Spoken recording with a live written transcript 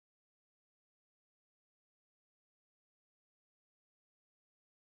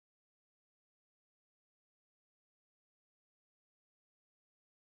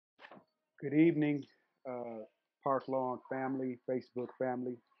Good evening, Parklawn family, Facebook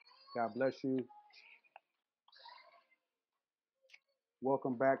family. God bless you.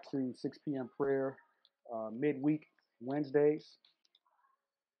 Welcome back to 6 p.m. prayer, midweek Wednesdays.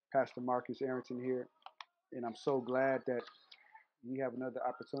 Pastor Marcus Arrington here, and I'm so glad that we have another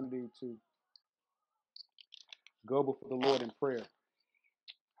opportunity to go before the Lord in prayer.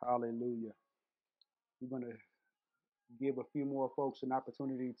 Hallelujah. We're going to give a few more folks an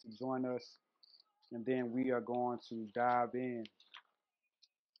opportunity to join us, and then we are going to dive in.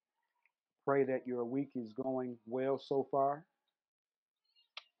 Pray that your week is going well so far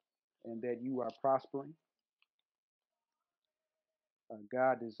and that you are prospering.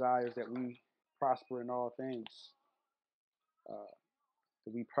 God desires that we prosper in all things, uh,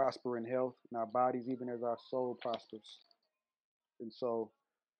 that we prosper in health in our bodies, even as our soul prospers. And so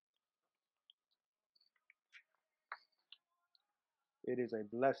it is a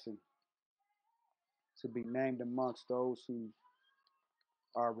blessing to be named amongst those who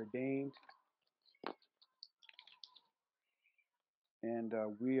are redeemed. And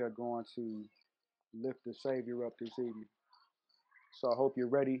we are going to lift the Savior up this evening. So I hope you're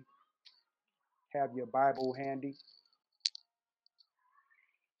ready. Have your Bible handy.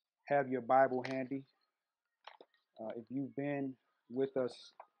 Have your Bible handy. If you've been with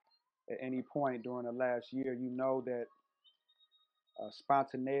us at any point during the last year, you know that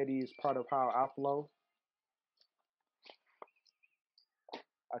spontaneity is part of how I flow.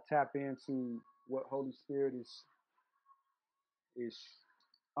 I tap into what Holy Spirit is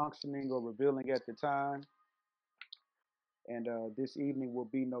unctioning or revealing at the time, and this evening will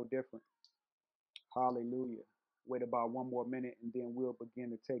be no different. Hallelujah. Wait about one more minute, and then we'll begin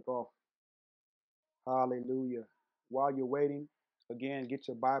to take off. Hallelujah. While you're waiting, again, get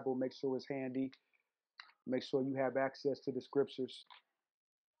your Bible. Make sure it's handy. Make sure you have access to the scriptures.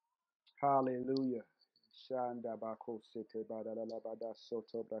 Hallelujah.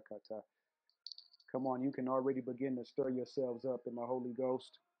 Come on, you can already begin to stir yourselves up in the Holy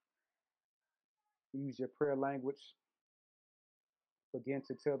Ghost. Use your prayer language. Begin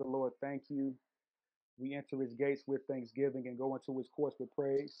to tell the Lord, thank you. We enter his gates with thanksgiving and go into his courts with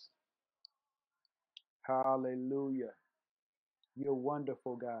praise. Hallelujah. You're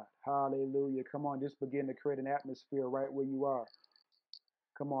wonderful, God. Hallelujah. Come on, just begin to create an atmosphere right where you are.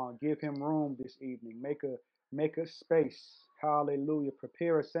 Come on, give him room this evening. Make a space. Hallelujah.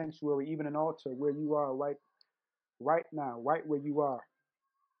 Prepare a sanctuary, even an altar where you are right now, right where you are.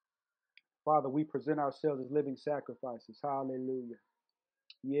 Father, we present ourselves as living sacrifices. Hallelujah.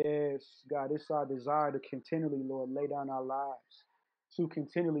 Yes, God, it's our desire to continually, Lord, lay down our lives, to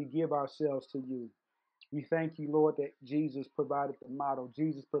continually give ourselves to you. We thank you, Lord, that Jesus provided the model.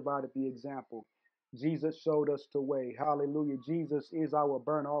 Jesus provided the example. Jesus showed us the way. Hallelujah. Jesus is our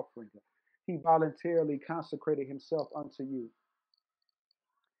burnt offering. He voluntarily consecrated himself unto you.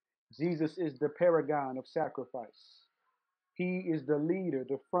 Jesus is the paragon of sacrifice. He is the leader,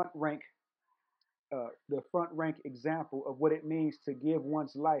 the front rank example of what it means to give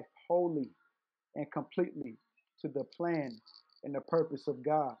one's life wholly and completely to the plan and the purpose of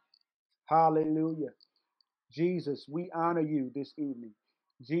God. Hallelujah. Jesus, we honor you this evening.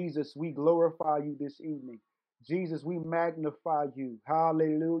 Jesus, we glorify you this evening. Jesus, we magnify you.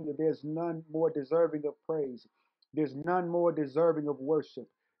 Hallelujah. There's none more deserving of praise. There's none more deserving of worship.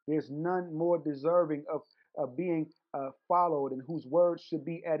 There's none more deserving of being followed and whose words should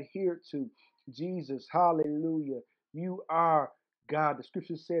be adhered to. Jesus, hallelujah. You are God. The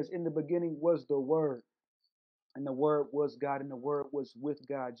scripture says, in the beginning was the Word, and the Word was God, and the Word was with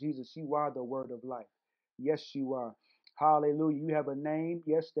God. Jesus, you are the Word of life. Yes, you are. Hallelujah. You have a name,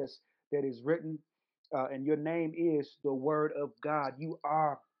 yes, that is written, and your name is the Word of God. You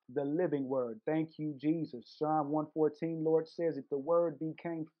are the living Word. Thank you, Jesus. Psalm 114, Lord says that the Word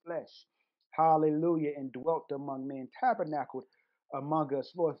became flesh. Hallelujah, and dwelt among men, tabernacled among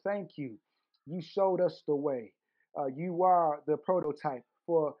us. Lord, thank you. You showed us the way. You are the prototype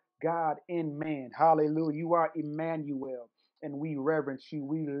for God in man. Hallelujah. You are Emmanuel, and we reverence you.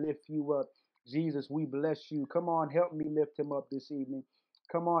 We lift you up. Jesus, we bless you. Come on, help me lift him up this evening.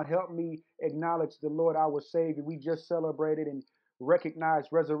 Come on, help me acknowledge the Lord our Savior. We just celebrated and recognized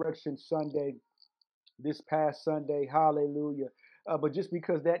Resurrection Sunday this past Sunday. Hallelujah. But just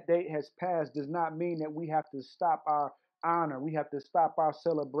because that date has passed does not mean that we have to stop our honor. We have to stop our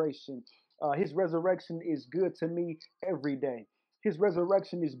celebration. His resurrection is good to me every day. His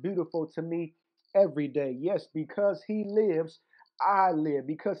resurrection is beautiful to me every day. Yes, because he lives, I live.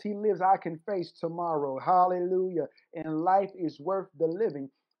 Because he lives, I can face tomorrow. Hallelujah. And life is worth the living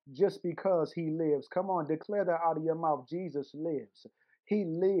just because he lives. Come on, declare that out of your mouth. Jesus lives. He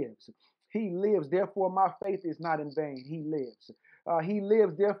lives. He lives, therefore my faith is not in vain. He lives. He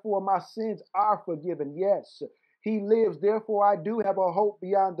lives, therefore my sins are forgiven. Yes. He lives, therefore I do have a hope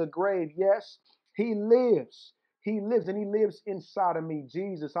beyond the grave. Yes. He lives. He lives, and he lives inside of me.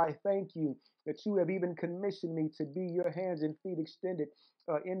 Jesus, I thank you that you have even commissioned me to be your hands and feet extended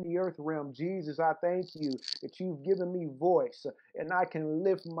in the earth realm. Jesus, I thank you that you've given me voice, and I can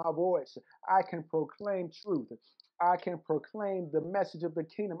lift my voice. I can proclaim truth. I can proclaim the message of the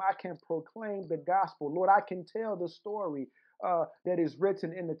kingdom. I can proclaim the gospel. Lord, I can tell the story that is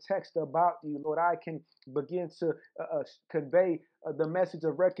written in the text about you. Lord, I can begin to convey the message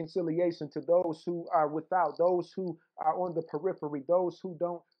of reconciliation to those who are without, those who are on the periphery, those who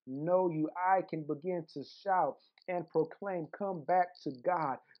don't know you. I can begin to shout and proclaim, come back to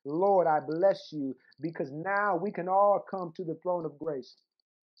God. Lord, I bless you, because now we can all come to the throne of grace.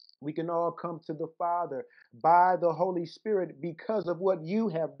 We can all come to the Father by the Holy Spirit because of what you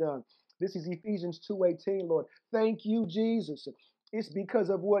have done. This is Ephesians 2:18, Lord. Thank you, Jesus. It's because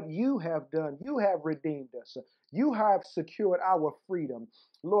of what you have done. You have redeemed us. You have secured our freedom.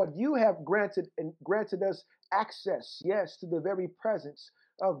 Lord, you have granted us access, yes, to the very presence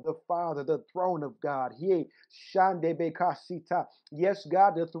of the Father, the throne of God. Yea, shande bekasita. Yes,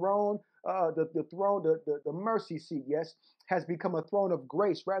 God, the throne, the mercy seat, yes, has become a throne of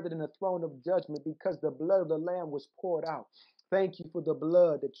grace rather than a throne of judgment, because the blood of the Lamb was poured out. Thank you for the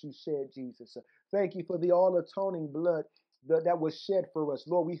blood that you shed, Jesus. Thank you for the all atoning blood that was shed for us.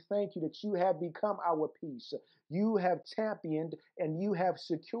 Lord, we thank you that you have become our peace. You have championed and you have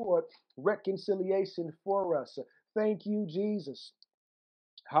secured reconciliation for us. Thank you, Jesus.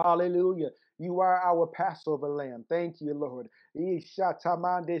 Hallelujah. You are our Passover lamb. Thank you, Lord.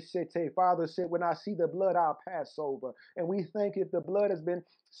 Father said, when I see the blood, I'll pass over. And we thank you, the blood has been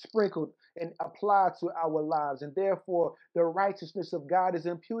sprinkled and applied to our lives. And therefore, the righteousness of God is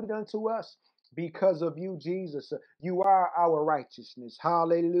imputed unto us because of you, Jesus. You are our righteousness.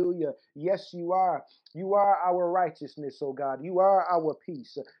 Hallelujah. Yes, you are. You are our righteousness, oh God. You are our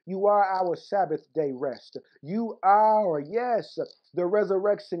peace. You are our Sabbath day rest. You are, yes, the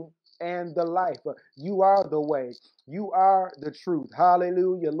resurrection and the life. You are the way. You are the truth.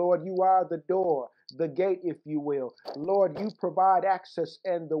 Hallelujah. Lord, you are the door, the gate, if you will. Lord, you provide access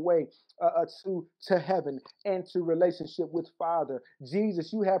and the way to heaven and to relationship with Father.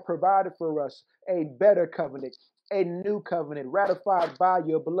 Jesus, you have provided for us a better covenant, a new covenant ratified by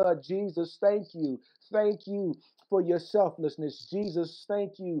your blood. Jesus, thank you. Thank you for your selflessness. Jesus,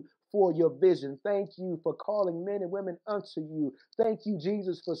 thank you for your vision. Thank you for calling men and women unto you. Thank you,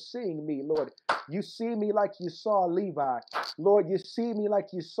 Jesus, for seeing me, Lord. You see me like you saw Levi. Lord, you see me like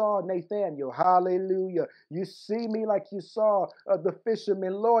you saw Nathaniel. Hallelujah. You see me like you saw the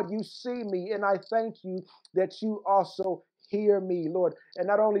fishermen. Lord, you see me, and I thank you that you also hear me, Lord. And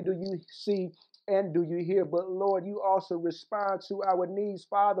not only do you see and do you hear, but Lord, you also respond to our needs.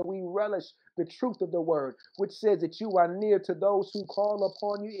 Father, we relish the truth of the word, which says that you are near to those who call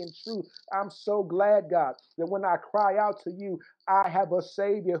upon you in truth. I'm so glad, God, that when I cry out to you, I have a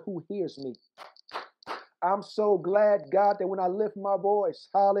Savior who hears me. I'm so glad, God, that when I lift my voice,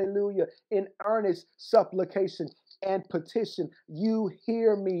 hallelujah, in earnest supplication and petition, you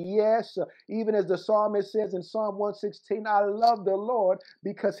hear me. Yes, even as the psalmist says in Psalm 116, I love the Lord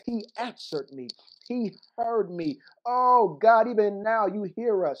because he answered me. He heard me. Oh, God, even now you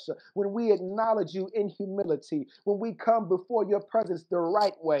hear us when we acknowledge you in humility, when we come before your presence the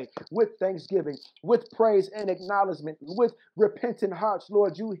right way, with thanksgiving, with praise and acknowledgement, with repentant hearts.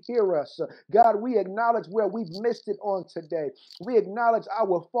 Lord, you hear us. God, we acknowledge where we've missed it on today. We acknowledge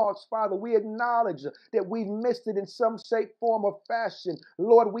our faults, Father. We acknowledge that we've missed it in some shape, form, or fashion.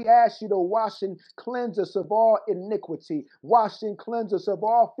 Lord, we ask you to wash and cleanse us of all iniquity. Wash and cleanse us of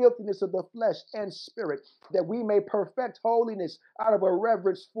all filthiness of the flesh and spirit, that we may perfect holiness out of a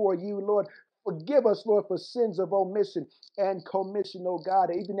reverence for you, Lord. Forgive us, Lord, for sins of omission and commission, oh God.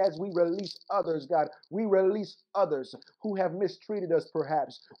 Even as we release others, God, we release others who have mistreated us,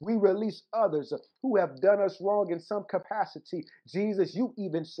 perhaps. We release others who have done us wrong in some capacity. Jesus, you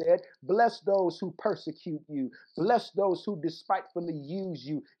even said, bless those who persecute you. Bless those who despitefully use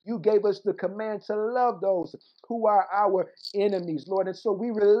you. You gave us the command to love those who are our enemies, Lord. And so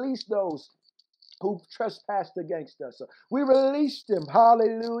we release those who trespassed against us. We released them,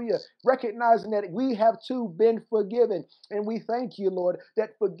 hallelujah, recognizing that we have too been forgiven. And we thank you, Lord,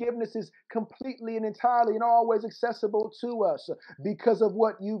 that forgiveness is completely and entirely and always accessible to us because of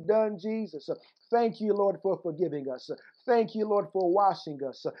what you've done, Jesus. Thank you, Lord, for forgiving us. Thank you, Lord, for washing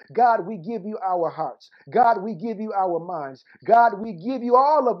us. God, we give you our hearts. God, we give you our minds. God, we give you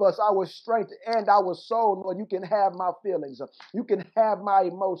all of us, our strength and our soul, Lord. You can have my feelings. You can have my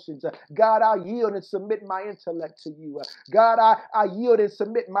emotions. God, I yield and submit my intellect to you. God, I yield and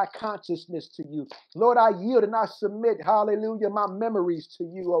submit my consciousness to you. Lord, I yield and I submit, hallelujah, my memories to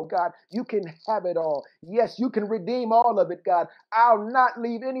you, oh God. You can have it all. Yes, you can redeem all of it, God. I'll not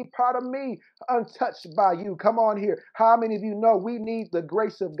leave any part of me untouched by you. Come on here. How many of you know we need the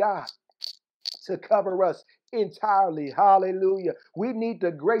grace of God to cover us entirely? Hallelujah. We need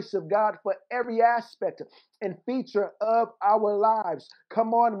the grace of God for every aspect and feature of our lives.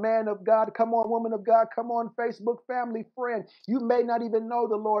 Come on, man of God. Come on, woman of God. Come on, Facebook family friend. You may not even know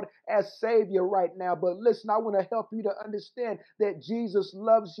the Lord as Savior right now, but listen, I want to help you to understand that Jesus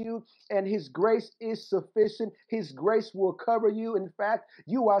loves you and his grace is sufficient. His grace will cover you. In fact,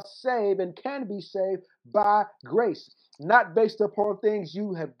 you are saved and can be saved by grace. Not based upon things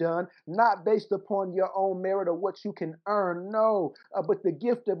you have done, not based upon your own merit or what you can earn. No, but the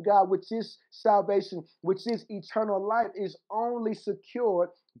gift of God, which is salvation, which is eternal life, is only secured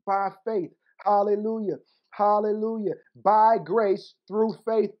by faith. Hallelujah. Hallelujah. By grace, through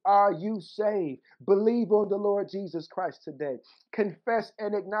faith, are you saved. Believe on the Lord Jesus Christ today. Confess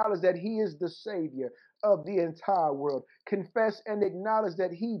and acknowledge that he is the Savior of the entire world. Confess and acknowledge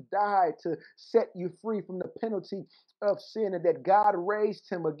that he died to set you free from the penalty of sin and that God raised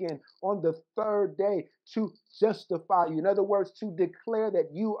him again on the third day to justify you. In other words, to declare that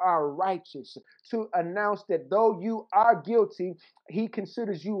you are righteous, to announce that though you are guilty, he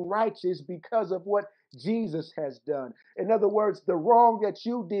considers you righteous because of what Jesus has done. In other words, the wrong that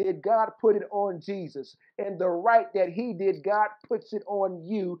you did, God put it on Jesus. And the right that he did, God puts it on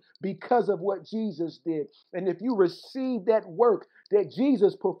you because of what Jesus did. And if you receive that work that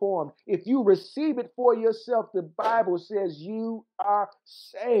Jesus performed, if you receive it for yourself, the Bible says you are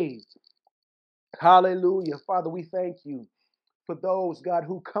saved. Hallelujah. Father, we thank you for those, God,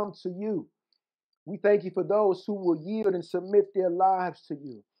 who come to you. We thank you for those who will yield and submit their lives to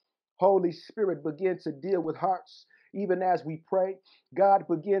you. Holy Spirit, begin to deal with hearts even as we pray. God,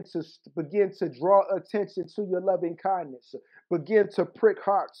 begin to draw attention to your loving kindness. Begin to prick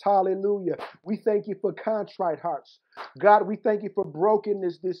hearts. Hallelujah. We thank you for contrite hearts. God, we thank you for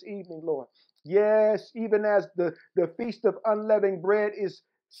brokenness this evening, Lord. Yes, even as the feast of unleavened bread is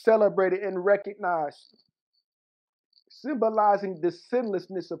celebrated and recognized, symbolizing the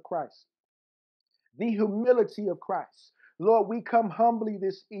sinlessness of Christ, the humility of Christ. Lord, we come humbly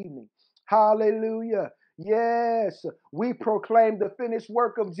this evening. Hallelujah. Yes, we proclaim the finished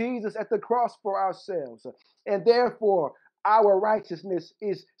work of Jesus at the cross for ourselves. And therefore, our righteousness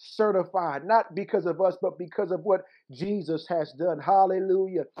is certified, not because of us, but because of what Jesus has done.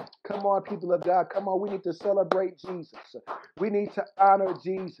 Hallelujah. Come on, people of God. Come on, we need to celebrate Jesus. We need to honor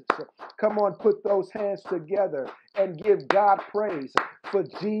Jesus. Come on, put those hands together and give God praise for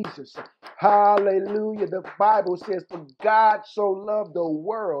Jesus. Hallelujah. The Bible says, for God so loved the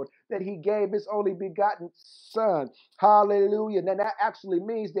world that he gave his only begotten son. Hallelujah. Now that actually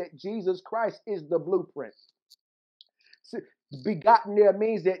means that Jesus Christ is the blueprint. Begotten there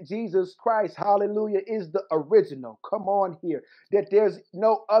means that Jesus Christ, hallelujah, is the original. Come on here. That there's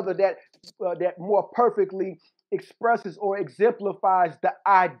no other that more perfectly expresses or exemplifies the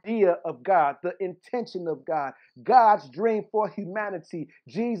idea of God, the intention of God, God's dream for humanity.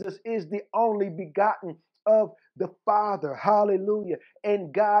 Jesus is the only begotten of the Father. Hallelujah.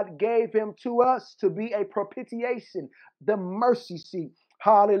 And God gave him to us to be a propitiation, the mercy seat.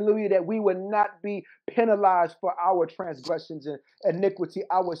 Hallelujah, that we would not be penalized for our transgressions and iniquity,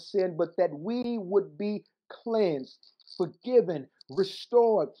 our sin, but that we would be cleansed, forgiven,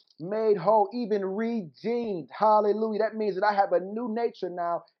 restored, made whole, even redeemed. Hallelujah. That means that I have a new nature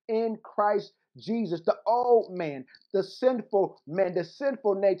now in Christ Jesus. The old man, the sinful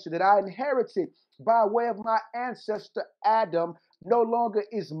nature that I inherited by way of my ancestor Adam no longer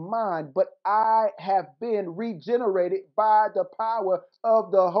is mine, but I have been regenerated by the power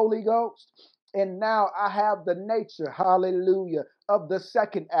of the Holy Ghost. And now I have the nature, hallelujah, of the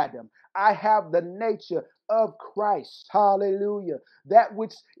second Adam. I have the nature of Christ, hallelujah. That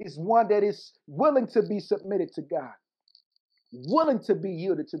which is one that is willing to be submitted to God, willing to be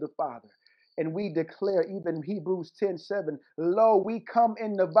yielded to the Father. And we declare, even Hebrews 10:7, lo, we come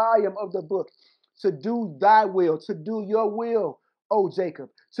in the volume of the book to do thy will, to do your will, O Jacob,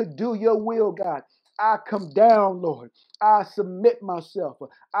 to do your will, God. I come down, Lord. I submit myself.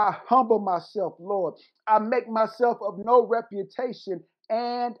 I humble myself, Lord. I make myself of no reputation,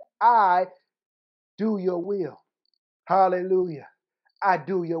 and I do your will. Hallelujah. I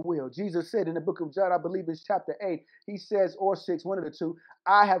do your will. Jesus said in the book of John, I believe it's chapter 8, he says, or 6, one of the two,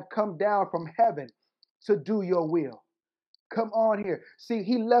 I have come down from heaven to do your will. Come on here. See,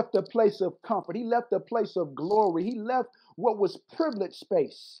 he left a place of comfort. He left a place of glory. He left what was privileged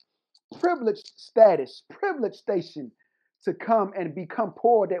space, privileged status, privileged station to come and become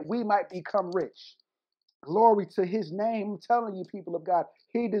poor that we might become rich. Glory to his name. I'm telling you, people of God,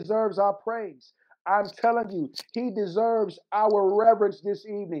 he deserves our praise. I'm telling you, he deserves our reverence this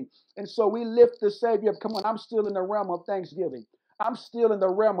evening. And so we lift the Savior up. Come on, I'm still in the realm of thanksgiving. I'm still in the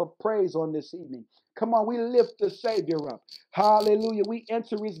realm of praise on this evening. Come on, we lift the Savior up. Hallelujah. We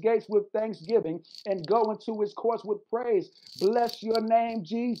enter his gates with thanksgiving and go into his courts with praise. Bless your name,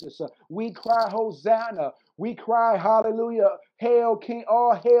 Jesus. We cry, Hosanna. We cry, hallelujah. Hail, King,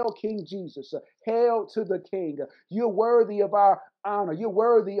 all hail, King Jesus. Hail to the King. You're worthy of our honor. You're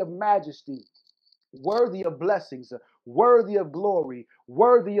worthy of majesty, worthy of blessings, worthy of glory,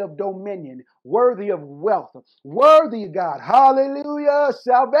 worthy of dominion, worthy of wealth, worthy God. Hallelujah.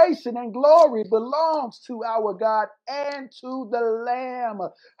 Salvation and glory belongs to our God and to the Lamb.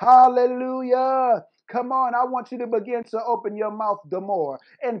 Hallelujah. Come on, I want you to begin to open your mouth the more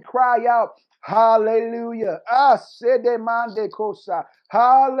and cry out, hallelujah.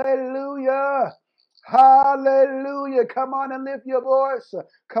 Hallelujah. Hallelujah. Come on and lift your voice.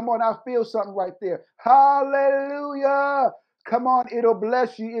 Come on, I feel something right there. Hallelujah. Come on, it'll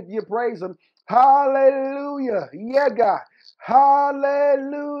bless you if you praise him. Hallelujah. Yeah, God.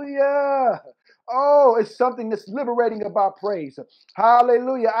 Hallelujah. Oh, it's something that's liberating about praise.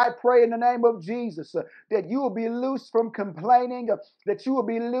 Hallelujah. I pray in the name of Jesus that you will be loose from complaining, that you will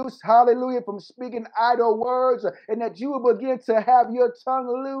be loose, hallelujah, from speaking idle words, and that you will begin to have your tongue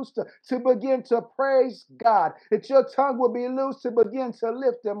loosed to begin to praise God, that your tongue will be loose to begin to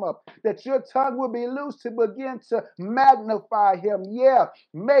lift him up, that your tongue will be loose to begin to magnify him. Yeah,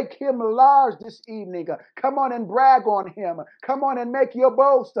 make him large this evening. Come on and brag on him. Come on and make your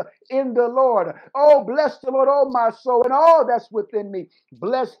boast in the Lord. Oh, bless the Lord, oh my soul, and all that's within me.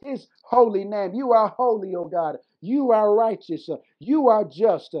 Bless his holy name. You are holy, oh God. You are righteous. You are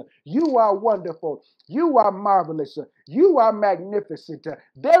just. You are wonderful. You are marvelous. You are magnificent.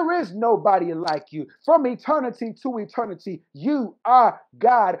 There is nobody like you. From eternity to eternity, you are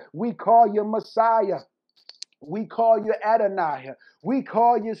God. We call you Messiah. We call you Adonai. We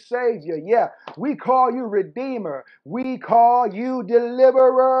call you Savior. Yeah. We call you Redeemer. We call you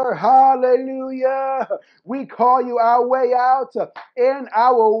Deliverer. Hallelujah. We call you our way out and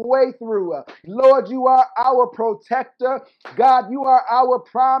our way through. Lord, you are our protector. God, you are our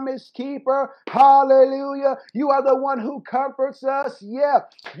promise keeper. Hallelujah. You are the one who comforts us. Yeah.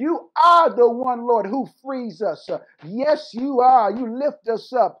 You are the one, Lord, who frees us. Yes, you are. You lift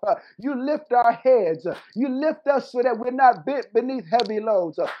us up. You lift our heads. You lift us so that we're not bent beneath heavy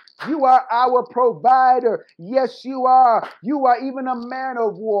loads. You are our provider. Yes, you are. You are even a man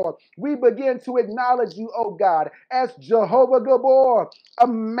of war. We begin to acknowledge you, oh God, as Jehovah Gabor, a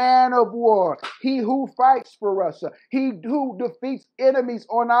man of war. He who fights for us. He who defeats enemies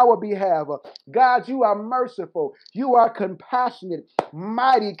on our behalf. God, you are merciful. You are compassionate,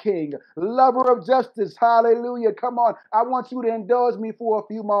 mighty King, lover of justice. Hallelujah. Come on. I want you to indulge me for a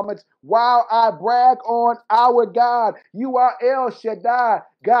few moments while I brag on our God. You are El Shaddai,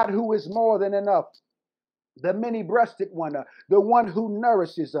 God who is more than enough. The many-breasted one, the one who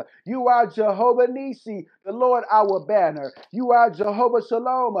nourishes. You are Jehovah Nisi, the Lord our banner. You are Jehovah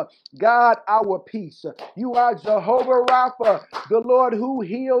Shalom, God our peace. You are Jehovah Rapha, the Lord who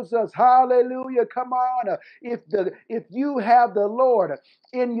heals us. Hallelujah. Come on. If you have the Lord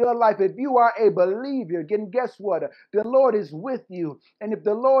in your life, if you are a believer, then guess what? The Lord is with you. And if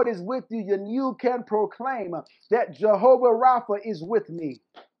the Lord is with you, then you can proclaim that Jehovah Rapha is with me.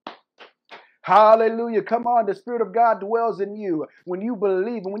 Hallelujah. Come on. The Spirit of God dwells in you. When you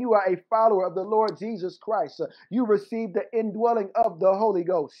believe and when you are a follower of the Lord Jesus Christ, you receive the indwelling of the Holy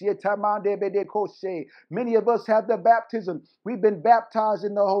Ghost. Many of us have the baptism. We've been baptized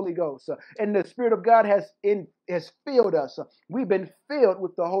in the Holy Ghost. And the Spirit of God has filled us. We've been filled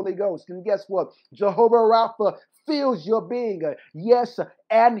with the Holy Ghost. And guess what? Jehovah Rapha fills your being. Yes,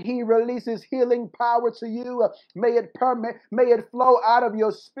 and he releases healing power to you. May it flow out of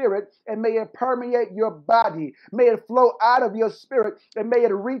your spirit and may it permeate your body. May it flow out of your spirit and may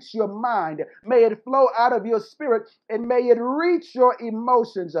it reach your mind. May it flow out of your spirit and may it reach your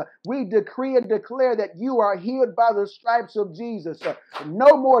emotions. We decree and declare that you are healed by the stripes of Jesus.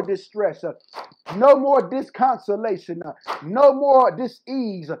 No more distress. No more disconsolation. consolation, no more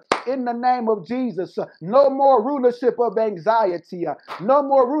dis-ease in the name of Jesus. No more rulership of anxiety, no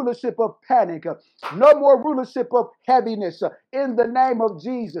more rulership of panic, no more rulership of heaviness. In the name of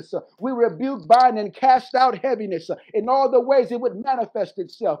Jesus, we rebuke, bind, and cast out heaviness in all the ways it would manifest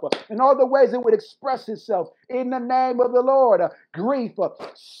itself, in all the ways it would express itself. In the name of the Lord, grief,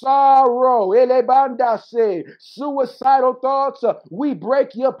 sorrow, elebandase, suicidal thoughts, we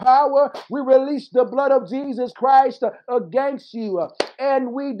break your power. We release the blood of Jesus Christ against you,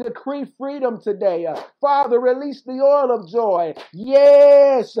 and we decree freedom today. Father, release the oil of joy.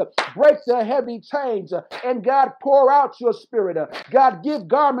 Yes, break the heavy chains, and God, pour out your spirit. God, give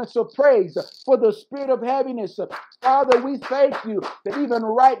garments of praise for the spirit of heaviness. Father, we thank you that even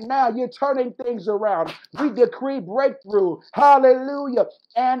right now you're turning things around. We decree breakthrough, hallelujah,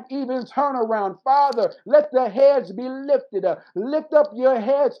 and even turnaround. Father, let the heads be lifted. Lift up your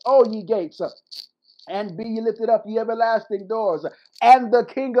heads, O ye gates, and be ye lifted up, ye everlasting doors, and the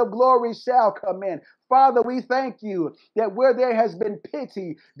King of glory shall come in. Father, we thank you that where there has been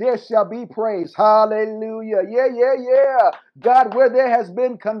pity, there shall be praise. Hallelujah. Yeah. God, where there has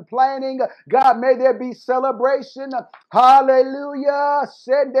been complaining, God, may there be celebration. Hallelujah.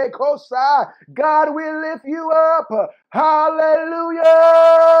 Sende kosai. God, we lift you up. Hallelujah.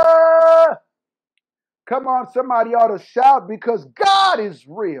 Come on, somebody ought to shout because God is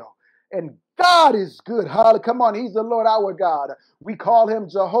real and God is good. Come on, he's the Lord our God. We call him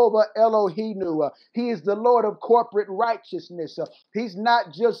Jehovah Elohenu. He is the Lord of corporate righteousness. He's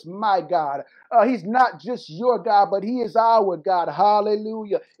not just my God. He's not just your God, but he is our God.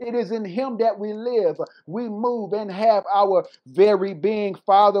 Hallelujah. It is in him that we live, we move, and have our very being.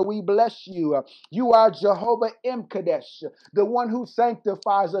 Father, we bless you. You are Jehovah Imkadesh, the one who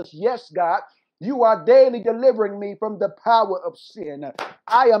sanctifies us. Yes, God. You are daily delivering me from the power of sin.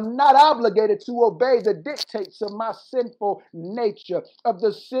 I am not obligated to obey the dictates of my sinful nature, of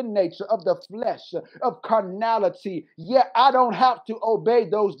the sin nature, of the flesh, of carnality. Yet I don't have to obey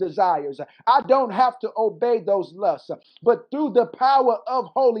those desires. I don't have to obey those lusts. But through the power of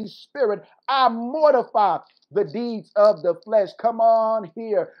Holy Spirit, I mortify the deeds of the flesh. Come on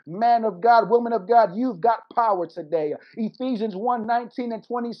here, man of God, woman of God, you've got power today. Ephesians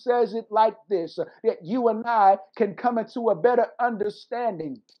 1:19-20 says it like this, that you and I can come into a better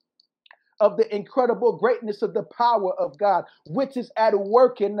understanding of the incredible greatness of the power of God, which is at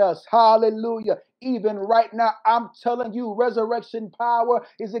work in us. Hallelujah. Even right now, I'm telling you, resurrection power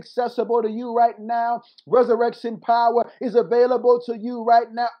is accessible to you right now. Resurrection power is available to you right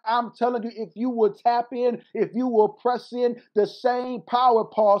now. I'm telling you, if you will tap in, if you will press in, the same power,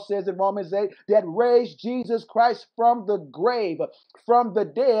 Paul says in Romans 8, that raised Jesus Christ from the grave, from the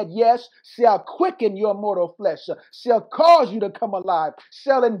dead, yes, shall quicken your mortal flesh, shall cause you to come alive,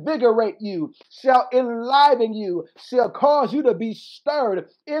 shall invigorate you, shall enliven you, shall cause you to be stirred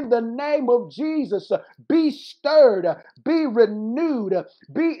in the name of Jesus. Be stirred, be renewed,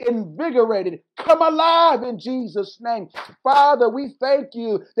 be invigorated, come alive in Jesus' name. Father, we thank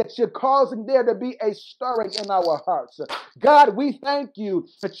you that you're causing there to be a stirring in our hearts. God, we thank you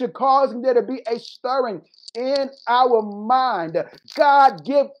that you're causing there to be a stirring in our mind. God,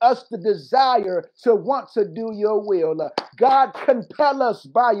 give us the desire to want to do your will. God, compel us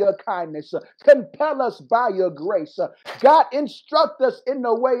by your kindness. Compel us by your grace. God, instruct us in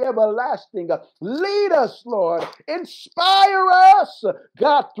the way everlasting. Lead us, Lord. Inspire us,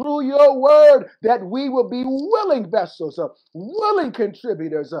 God, through your word, that we will be willing vessels, willing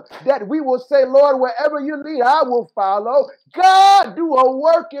contributors, that we will say, Lord, wherever you lead, I will follow. God, do a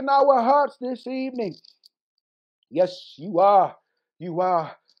work in our hearts this evening. Yes, you are. You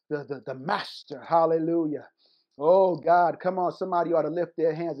are the master. Hallelujah. Oh, God, come on. Somebody ought to lift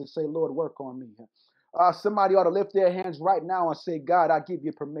their hands and say, Lord, work on me. Somebody ought to lift their hands right now and say, God, I give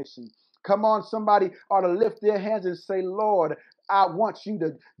you permission. Come on, somebody ought to lift their hands and say, Lord, I want you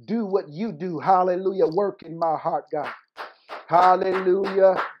to do what you do. Hallelujah. Work in my heart, God.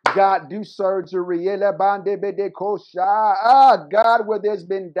 Hallelujah. God, do surgery. God, where there's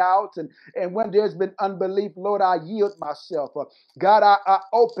been doubt and when there's been unbelief, Lord, I yield myself. God, I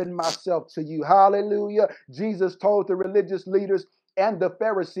open myself to you. Hallelujah. Jesus told the religious leaders and the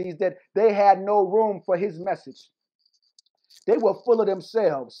Pharisees that they had no room for his message. They were full of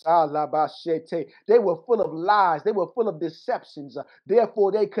themselves. They were full of lies. They were full of deceptions.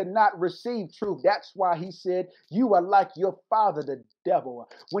 Therefore, they could not receive truth. That's why he said, you are like your father, the devil.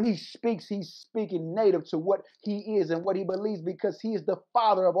 When he speaks, he's speaking native to what he is and what he believes, because he is the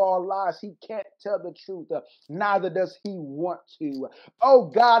father of all lies. He can't tell the truth, neither does he want to.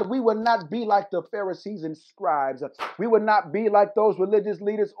 Oh God, we will not be like the Pharisees and scribes. We will not be like those religious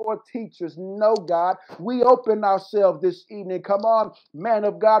leaders or teachers. No, God, we open ourselves this evening. Come on, man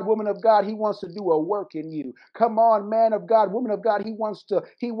of God, woman of God, he wants to do a work in you. Come on, man of God, woman of God, he wants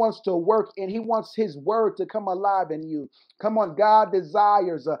to work, and he wants his word to come alive in you. Come on, God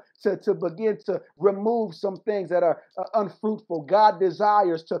desires to begin to remove some things that are unfruitful. God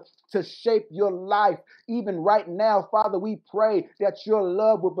desires to shape your life even right now. Father, we pray that your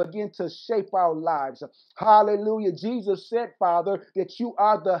love will begin to shape our lives. Hallelujah. Jesus said, Father, that you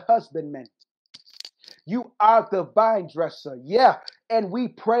are the husbandman. You are the vine dresser. Yeah. And we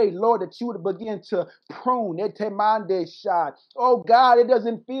pray, Lord, that you would begin to prune. Oh, God, it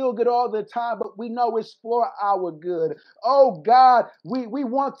doesn't feel good all the time, but we know it's for our good. Oh, God, we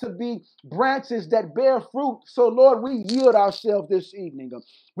want to be branches that bear fruit. So, Lord, we yield ourselves this evening.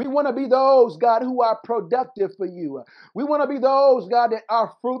 We want to be those, God, who are productive for you. We want to be those, God, that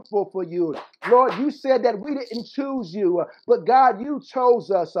are fruitful for you. Lord, you said that we didn't choose you, but God, you chose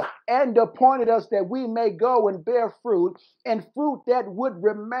us and appointed us that we may go and bear fruit, and fruit that would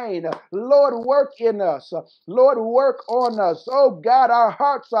remain. Lord, work in us. Lord, work on us. Oh God, our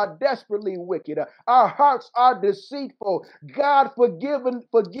hearts are desperately wicked. Our hearts are deceitful. God, forgive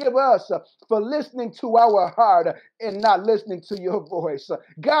us for listening to our heart and not listening to your voice.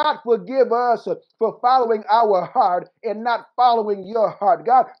 God, forgive us for following our heart and not following your heart.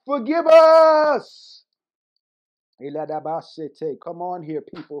 God, forgive us. Come on here,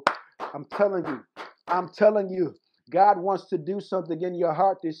 people. I'm telling you, God wants to do something in your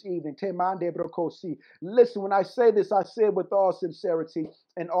heart this evening. Listen, when I say this, I say it with all sincerity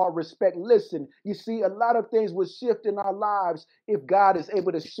and all respect. Listen, you see, a lot of things will shift in our lives if God is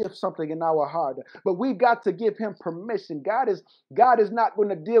able to shift something in our heart. But we've got to give him permission. God is not going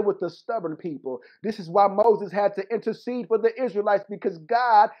to deal with the stubborn people. This is why Moses had to intercede for the Israelites, because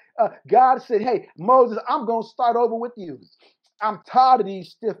God said, hey, Moses, I'm going to start over with you. I'm tired of these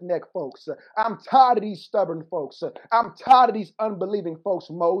stiff-necked folks. I'm tired of these stubborn folks. I'm tired of these unbelieving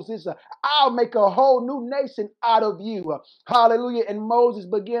folks, Moses. I'll make a whole new nation out of you. Hallelujah. And Moses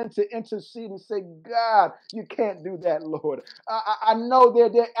began to intercede and say, God, you can't do that, Lord. I know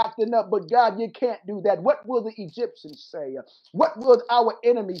they're acting up, but God, you can't do that. What will the Egyptians say? What will our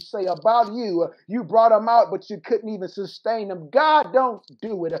enemies say about you? You brought them out, but you couldn't even sustain them. God, don't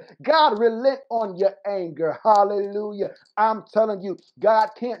do it. God, relent on your anger. Hallelujah. I'm telling you, God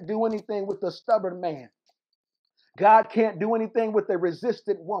can't do anything with a stubborn man. God can't do anything with a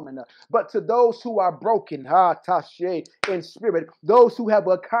resistant woman. But to those who are broken, in spirit, those who have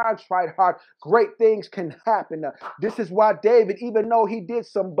a contrite heart, great things can happen. This is why David, even though he did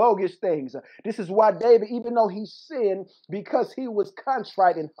some bogus things, this is why David, even though he sinned, because he was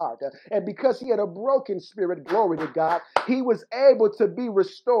contrite in heart, and because he had a broken spirit, glory to God, he was able to be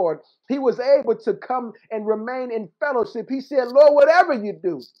restored. He was able to come and remain in fellowship. He said, Lord, whatever you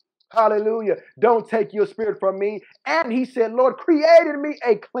do, hallelujah, don't take your spirit from me. And he said, Lord, create in me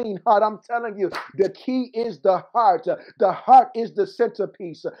a clean heart. I'm telling you, the key is the heart. The heart is the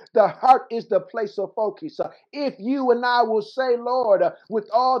centerpiece. The heart is the place of focus. If you and I will say, Lord, with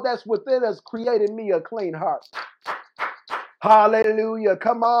all that's within us, create in me a clean heart. Hallelujah.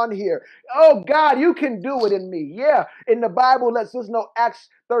 Come on here. Oh, God, you can do it in me. Yeah. In the Bible lets us know, Acts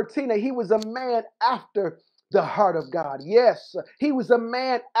 13, that he was a man after the heart of God. Yes, he was a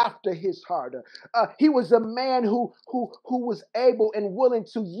man after his heart. He was a man who was able and willing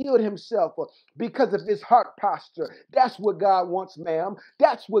to yield himself because of his heart posture. That's what God wants, ma'am.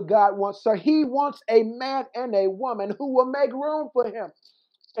 That's what God wants, sir. He wants a man and a woman who will make room for him.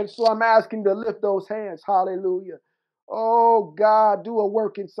 And so I'm asking to lift those hands. Hallelujah. Oh, God, do a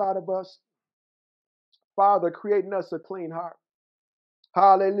work inside of us. Father, create in us a clean heart.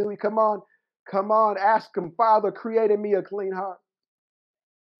 Hallelujah. Come on. Come on. Ask him, Father, create in me a clean heart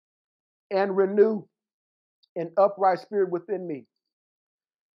and renew an upright spirit within me.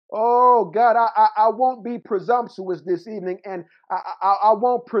 Oh, God, I won't be presumptuous this evening, and I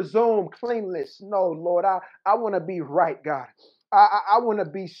won't presume cleanliness. No, Lord, I want to be right, God. I want to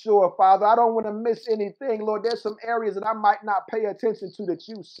be sure, Father. I don't want to miss anything, Lord. There's some areas that I might not pay attention to that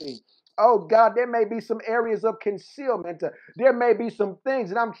you see. Oh, God, there may be some areas of concealment. There may be some things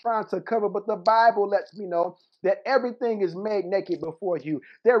that I'm trying to cover, but the Bible lets me know that everything is made naked before you.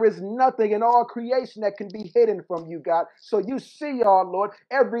 There is nothing in all creation that can be hidden from you, God. So you see, all Lord,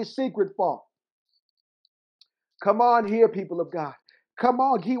 every secret fault. Come on here, people of God. Come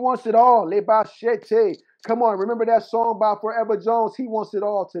on, he wants it all. Come on, remember that song by Forever Jones? He wants it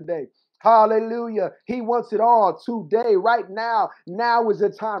all today. Hallelujah. He wants it all today, right now. Now is the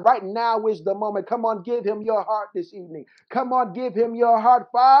time. Right now is the moment. Come on, give him your heart this evening. Come on, give him your heart,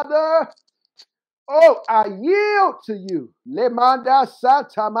 Father. Oh, I yield to you. Lemanda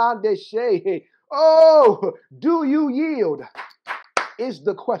satamande shehe. Oh, do you yield? Is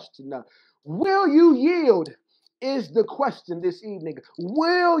the question. Will you yield? Is the question this evening.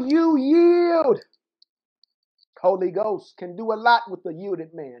 Will you yield? Holy Ghost can do a lot with the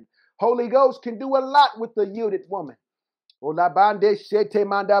yielded man. Holy Ghost can do a lot with the yielded woman.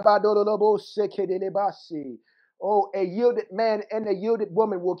 Oh, a yielded man and a yielded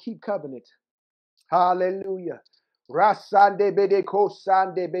woman will keep covenant. Hallelujah. You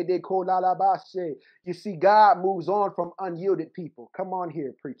see, God moves on from unyielded people. Come on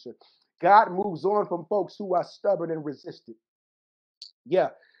here, preacher. God moves on from folks who are stubborn and resistant. Yeah.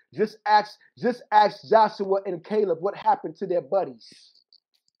 Just ask Joshua and Caleb what happened to their buddies.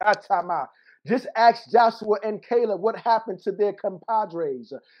 Atama. Just ask Joshua and Caleb what happened to their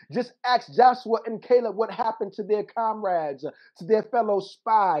compadres. Just ask Joshua and Caleb what happened to their comrades, to their fellow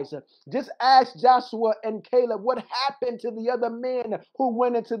spies. Just ask Joshua and Caleb what happened to the other men who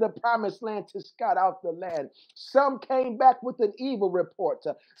went into the promised land to scout out the land. Some came back with an evil report.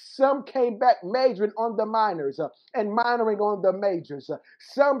 Some came back majoring on the minors and minoring on the majors.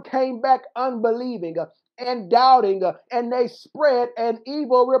 Some came back unbelieving and doubting, and they spread an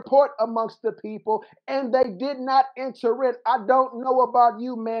evil report amongst the people, and they did not enter in. I don't know about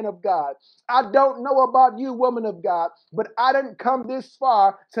you, man of God. I don't know about you, woman of God, but I didn't come this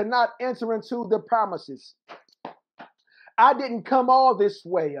far to not enter into the promises. I didn't come all this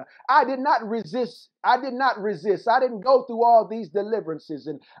way. I did not resist. I didn't go through all these deliverances,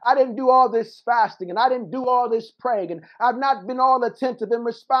 and I didn't do all this fasting, and I didn't do all this praying, and I've not been all attentive and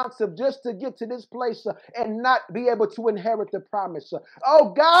responsive just to get to this place and not be able to inherit the promise.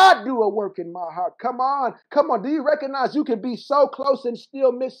 Oh, God, do a work in my heart. Come on. Do you recognize you can be so close and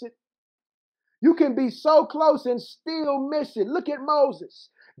still miss it? You can be so close and still miss it. Look at Moses.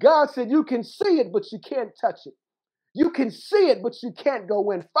 God said you can see it, but you can't touch it. You can see it, but you can't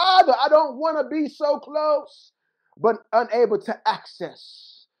go in. Father, I don't want to be so close, but unable to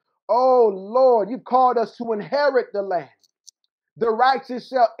access. Oh, Lord, you've called us to inherit the land. The righteous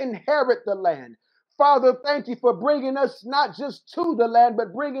shall inherit the land. Father, thank you for bringing us not just to the land,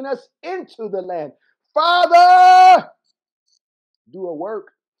 but bringing us into the land. Father, do a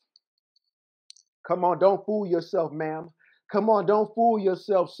work. Come on, don't fool yourself, ma'am. Come on, don't fool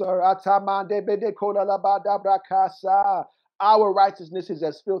yourself, sir. Our righteousness is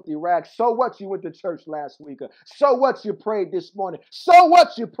as filthy rags. So what, you went to church last week? So what, you prayed this morning? So what,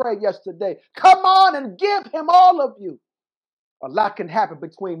 you prayed yesterday? Come on and give him all of you. A lot can happen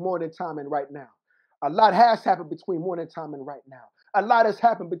between morning time and right now. A lot has happened between morning time and right now. A lot has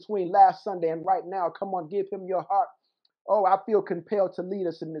happened between last Sunday and right now. Come on, give him your heart. Oh, I feel compelled to lead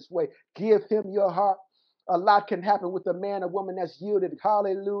us in this way. Give him your heart. A lot can happen with a man or woman that's yielded.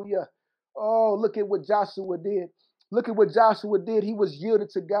 Hallelujah. Oh, look at what Joshua did. Look at what Joshua did. He was yielded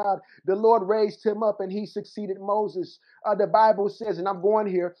to God. The Lord raised him up and he succeeded Moses. The Bible says, and I'm going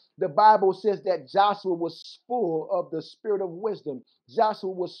here, the Bible says that Joshua was full of the spirit of wisdom. Joshua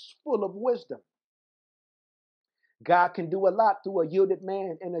was full of wisdom. God can do a lot through a yielded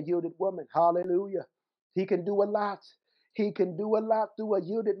man and a yielded woman. Hallelujah. He can do a lot. He can do a lot through a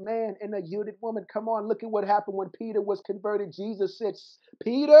yielded man and a yielded woman. Come on, look at what happened when Peter was converted. Jesus said,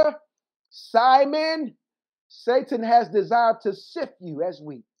 Peter, Simon, Satan has desired to sift you as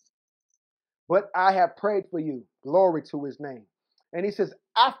wheat, but I have prayed for you. Glory to his name. And he says,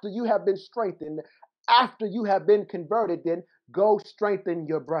 after you have been strengthened, after you have been converted, then go strengthen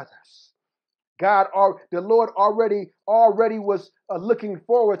your brothers. The Lord already was looking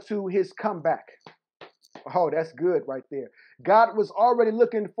forward to his comeback. Oh, that's good right there. God was already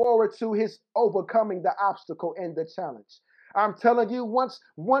looking forward to his overcoming the obstacle and the challenge. I'm telling you, once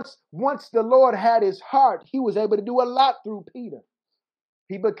the Lord had his heart, he was able to do a lot through Peter.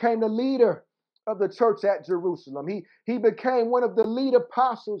 He became the leader of the church at Jerusalem. He became one of the lead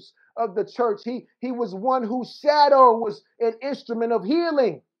apostles of the church. He was one whose shadow was an instrument of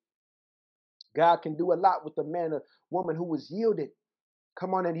healing. God can do a lot with a man or woman who was yielded.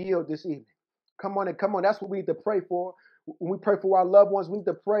 Come on and yield this evening. Come on. That's what we need to pray for. When we pray for our loved ones, we need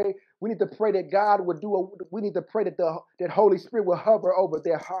to pray. We need to pray that God would we need to pray that Holy Spirit will hover over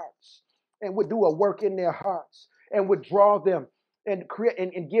their hearts and would do a work in their hearts and would draw them and create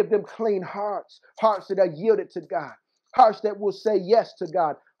and give them clean hearts that are yielded to God, hearts that will say yes to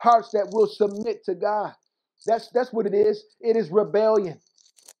God, hearts that will submit to God. That's what it is. It is rebellion.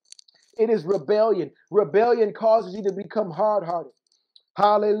 It is rebellion. Rebellion causes you to become hard-hearted.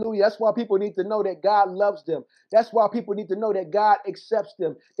 Hallelujah. That's why people need to know that God loves them. That's why people need to know that God accepts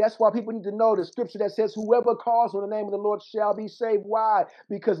them. That's why people need to know the scripture that says, whoever calls on the name of the Lord shall be saved. Why?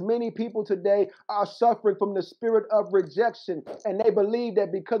 Because many people today are suffering from the spirit of rejection, and they believe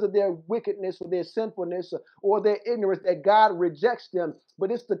that because of their wickedness or their sinfulness or their ignorance that God rejects them. But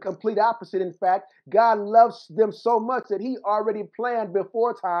it's the complete opposite. In fact, God loves them so much that he already planned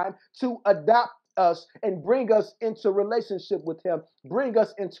before time to adopt us and bring us into relationship with him, bring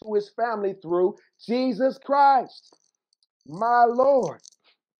us into his family through Jesus Christ, my Lord.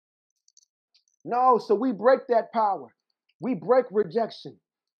 No, so we break that power. We break rejection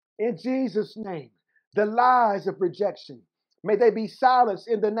in Jesus' name. The lies of rejection, may they be silenced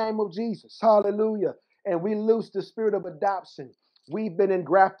in the name of Jesus. Hallelujah. And we loose the spirit of adoption. We've been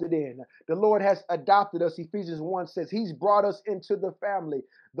engrafted in. The Lord has adopted us. Ephesians 1 says he's brought us into the family.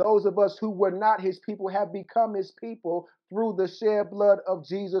 Those of us who were not his people have become his people through the shed blood of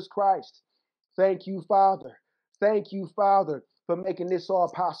Jesus Christ. Thank you, Father. Thank you, Father, for making this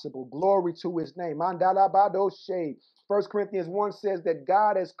all possible. Glory to his name. Mandalabadoshe. 1 Corinthians 1 says that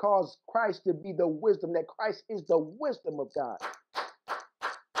God has caused Christ to be the wisdom, that Christ is the wisdom of God.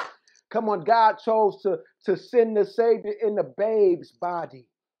 Come on, God chose to send the Savior in the babe's body.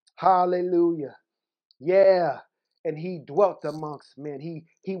 Hallelujah. Yeah. And he dwelt amongst men. He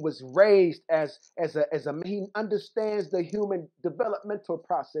was raised as a man. He understands the human developmental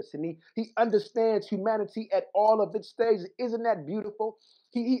process, and he understands humanity at all of its stages. Isn't that beautiful?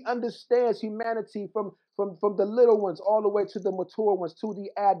 He understands humanity from the little ones all the way to the mature ones, to the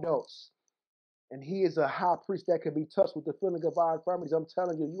adults. And he is a high priest that can be touched with the feeling of our infirmities. I'm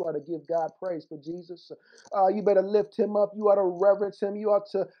telling you, you ought to give God praise for Jesus. You better lift him up. You ought to reverence him. You ought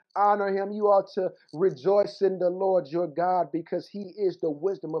to honor him. You ought to rejoice in the Lord your God, because he is the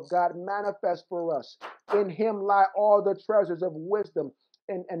wisdom of God manifest for us. In him lie all the treasures of wisdom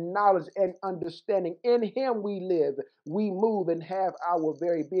and knowledge and understanding. In him we live, we move, and have our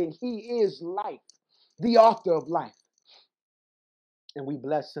very being. He is life, the author of life. And we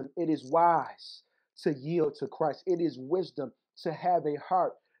bless him. It is wise to yield to Christ. It is wisdom to have a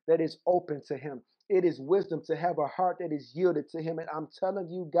heart that is open to him. It is wisdom to have a heart that is yielded to him. And I'm telling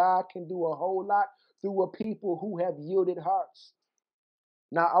you, God can do a whole lot through a people who have yielded hearts.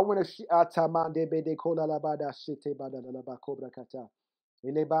 Now, I want to I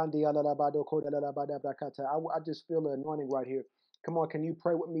just feel the anointing right here. Come on, can you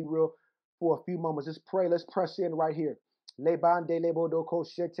pray with me real for a few moments? Just pray. Let's press in right here. If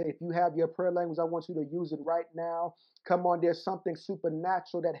you have your prayer language, I want you to use it right now. Come on, there's something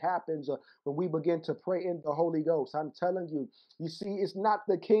supernatural that happens when we begin to pray in the Holy Ghost. I'm telling you, you see, it's not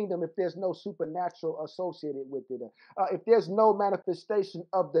the kingdom if there's no supernatural associated with it. If there's no manifestation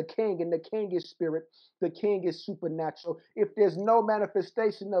of the king, and the king is spirit, the king is supernatural. If there's no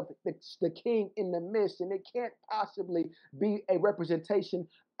manifestation of the king in the midst, and it can't possibly be a representation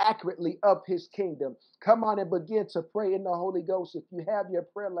accurately of his kingdom. Come on and begin to pray in the Holy Ghost if you have your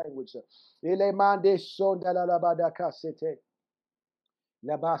prayer language.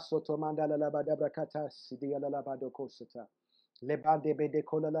 Lebande bede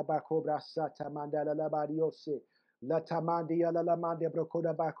kola la ba cobra sata mandala la ba diose. La tamandi ala la mande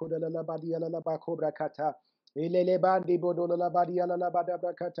brocoda ba coda la ba dia la ba cobra kata. Ile le bandi bodola la ba dia la ba da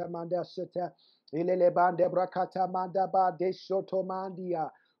bracata manda seta. Ile le bande bracata manda ba de shoto mandia.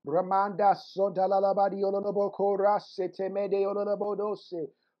 Ramanda sonda la ba diola la bocora sete mede ola la bodose.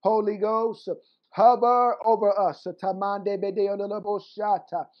 Holy Ghost, hover over us. Tamande bede ola la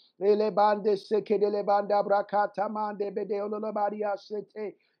boshata. Ele bande seke de le banda brakata mande bede ola badia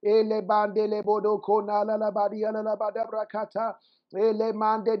sete. Ele bande le bodo kona la badia la bada brakata. Ele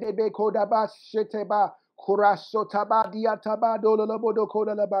mande de beko da ba sete ba. Kuraso tabadia tabado la bodo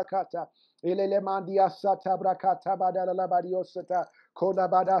kona la bakata. Ele le mandia sata brakata bada la badio sata. Kona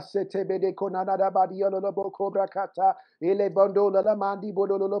bada sete bede kona da badia la boko brakata. Ele bondo la mandi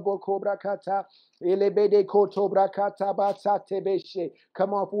bodo la boko brakata.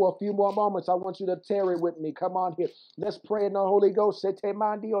 Come on, for a few more moments. I want you to tarry with me. Come on here. Let's pray in the Holy Ghost.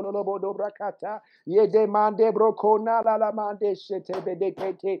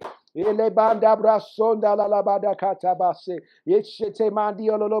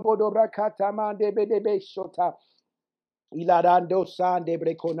 Ilarando sande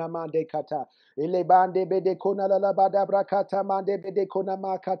brekona mande kata. Ele bande bede kona la bada brakata mande bede kona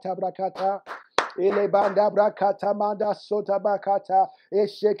makata brakata. Ele banda brakata manda sota bakata.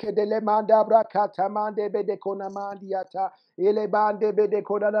 Esheke dele manda brakata mande bede kona mandiata. Ele bande bede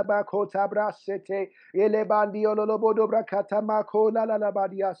kona la bakota brasete. Ele bandi ololobodo brakata makola la la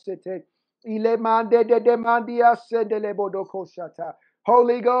badia sete. Ile mande de mandia sendele bodo koshata.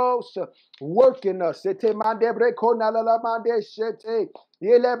 Holy Ghost, work in us. Sete mande breko na la la mande shete.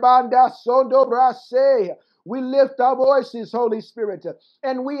 Ile banda sondo brase. We lift our voices, Holy Spirit,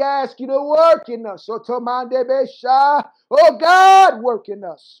 and we ask you to work in us. Sotomande besha. Oh God, work in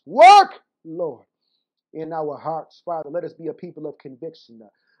us. Work, Lord, in our hearts, Father. Let us be a people of conviction.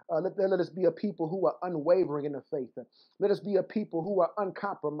 Let us be a people who are unwavering in the faith. Let us be a people who are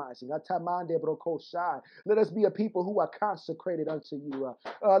uncompromising. Atamande brokoshai. Let us be a people who are consecrated unto you.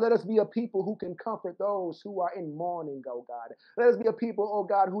 Let us be a people who can comfort those who are in mourning, oh God. Let us be a people, oh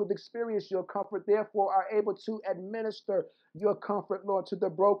God, who have experienced your comfort, therefore are able to administer your comfort, Lord, to the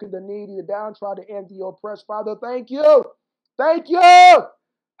broken, the needy, the downtrodden, and the oppressed. Father, thank you. Thank you.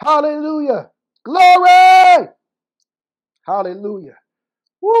 Hallelujah. Glory. Hallelujah.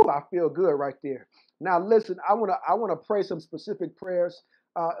 Woo, I feel good right there. Now listen, I wanna pray some specific prayers.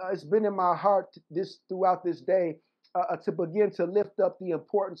 It's been in my heart throughout this day to begin to lift up the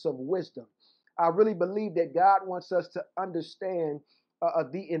importance of wisdom. I really believe that God wants us to understand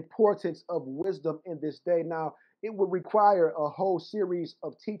the importance of wisdom in this day. Now, it would require a whole series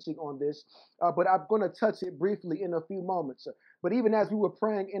of teaching on this, but I'm going to touch it briefly in a few moments. But even as we were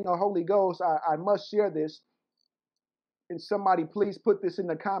praying in the Holy Ghost, I must share this. And somebody please put this in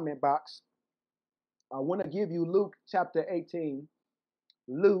the comment box. I want to give you Luke chapter 18.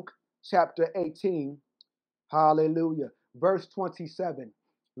 Luke chapter 18. Hallelujah. Verse 27.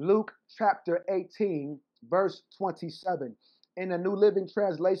 Luke chapter 18, verse 27. In the New Living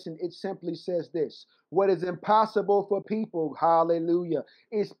Translation, it simply says this: what is impossible for people, hallelujah,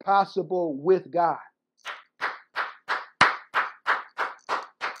 is possible with God.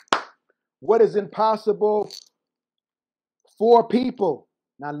 What is impossible for people.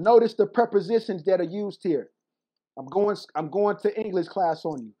 Now notice the prepositions that are used here. I'm going to English class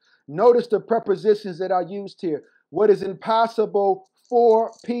on you. Notice the prepositions that are used here. What is impossible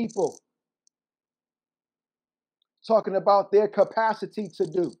for people? Talking about their capacity to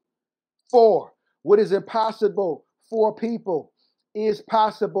do. For what is impossible for people is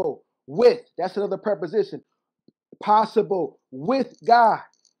possible with. That's another preposition. Possible with God.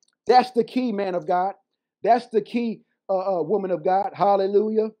 That's the key, man of God. That's the key, woman of God.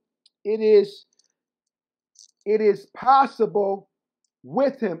 Hallelujah. It is possible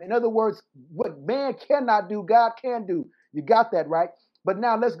with him. In other words, what man cannot do, God can do. You got that right. But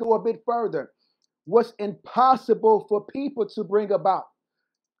now let's go a bit further. What's impossible for people to bring about,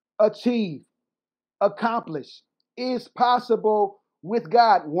 achieve, accomplish is possible with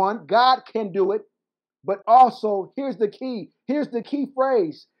God. One, God can do it. But also, here's the key. Here's the key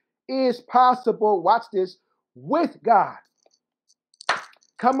phrase: is possible, watch this, with God.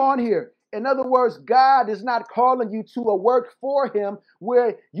 Come on here. In other words, God is not calling you to a work for him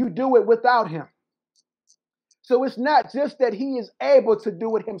where you do it without him. So it's not just that he is able to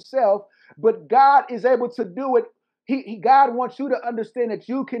do it himself, but God is able to do it. God wants you to understand that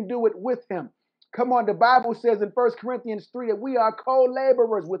you can do it with him. Come on, the Bible says in 1 Corinthians 3 that we are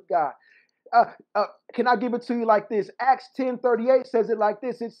co-laborers with God. Uh, can I give it to you like this? Acts 10:38 says it like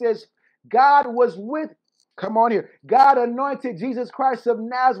this. It says, God was with, come on here, God anointed Jesus Christ of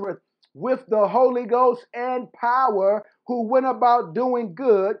Nazareth with the Holy Ghost and power, who went about doing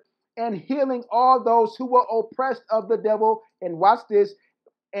good and healing all those who were oppressed of the devil. And watch this,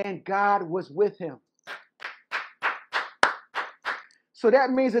 and God was with him. So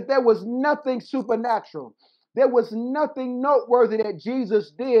that means that there was nothing supernatural. There was nothing noteworthy that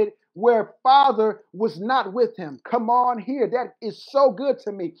Jesus did where Father was not with him. Come on here. That is so good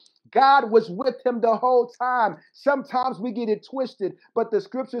to me. God was with him the whole time. Sometimes we get it twisted, but the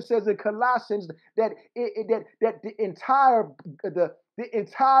scripture says in Colossians that the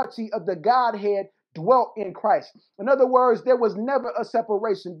entirety of the Godhead dwelt in Christ. In other words, there was never a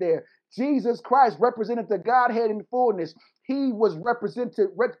separation there. Jesus Christ represented the Godhead in fullness. He was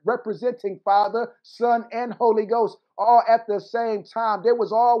representing Father, Son, and Holy Ghost all at the same time. There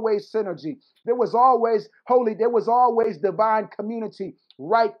was always synergy. There was always holy. There was always divine community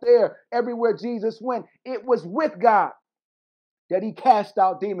right there. Everywhere Jesus went, it was with God that he cast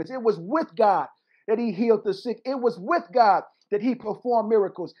out demons. It was with God that he healed the sick. It was with God that he performed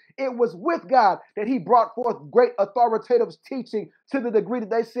miracles. It was with God that he brought forth great authoritative teaching to the degree that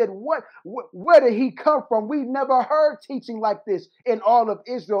they said, where did he come from? We never heard teaching like this in all of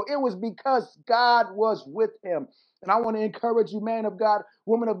Israel. It was because God was with him. And I want to encourage you, man of God,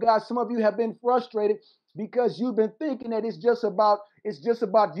 woman of God. Some of you have been frustrated because you've been thinking that it's just about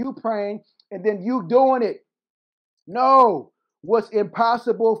you praying and then you doing it. No, what's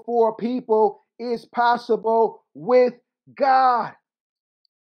impossible for people is possible with God.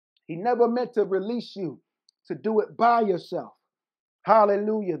 He never meant to release you to do it by yourself.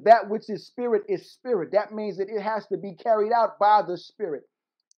 Hallelujah. That which is spirit is spirit. That means that it has to be carried out by the Spirit,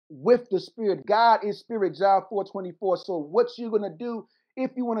 with the Spirit. God is spirit, John 4:24. So what you're going to do,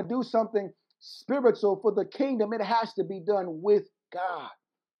 if you want to do something spiritual for the kingdom, it has to be done with God,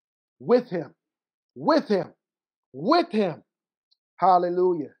 with him, with him, with him.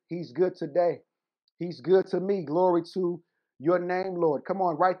 Hallelujah. He's good today. He's good to me. Glory to your name, Lord. Come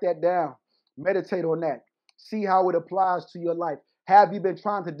on, write that down. Meditate on that. See how it applies to your life. Have you been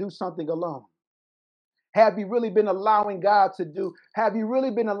trying to do something alone? Have you really been allowing God to do? Have you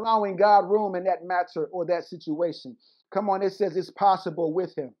really been allowing God room in that matter or that situation? Come on, it says it's possible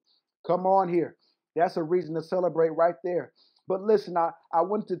with him. Come on here. That's a reason to celebrate right there. But listen, I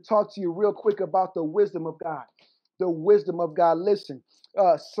want to talk to you real quick about the wisdom of God. The wisdom of God. Listen,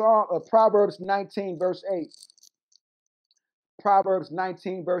 Proverbs 19, verse 8. Proverbs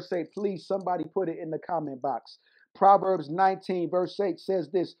 19, verse 8. Please, somebody put it in the comment box. Proverbs 19, verse 8 says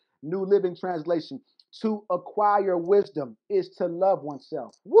this, New Living Translation. To acquire wisdom is to love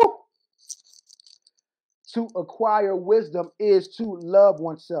oneself. Woo! To acquire wisdom is to love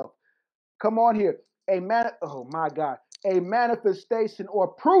oneself. Come on here. Oh my God. A manifestation or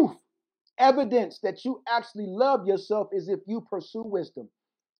proof, evidence that you actually love yourself is if you pursue wisdom.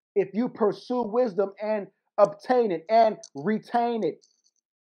 If you pursue wisdom and obtain it and retain it.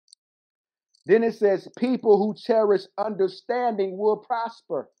 Then it says, people who cherish understanding will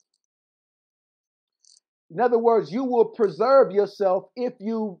prosper. In other words, you will preserve yourself if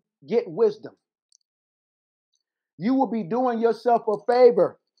you get wisdom. You will be doing yourself a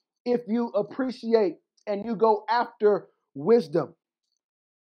favor if you appreciate and you go after wisdom.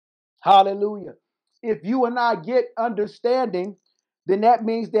 Hallelujah. If you and I get understanding, then that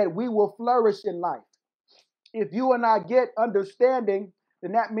means that we will flourish in life. If you and I get understanding,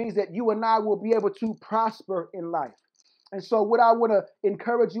 then that means that you and I will be able to prosper in life. And so what I want to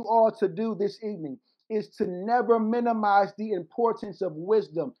encourage you all to do this evening is to never minimize the importance of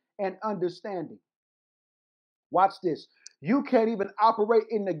wisdom and understanding. Watch this. You can't even operate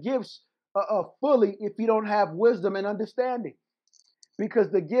in the gifts fully if you don't have wisdom and understanding, because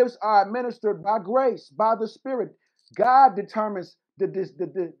the gifts are administered by grace, by the Spirit. God determines the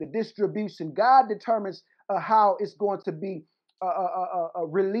distribution. God determines how it's going to be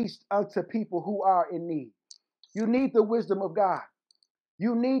released unto people who are in need. You need the wisdom of God.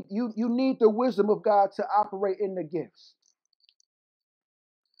 You need the wisdom of God to operate in the gifts.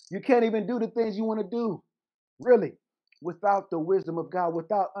 You can't even do the things you want to do, really, without the wisdom of God,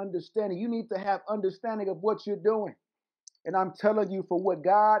 without understanding. You need to have understanding of what you're doing. And I'm telling you, for what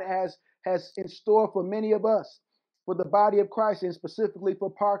God has in store for many of us, for the body of Christ, and specifically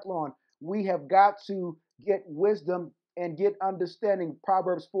for Parklawn, we have got to get wisdom and get understanding.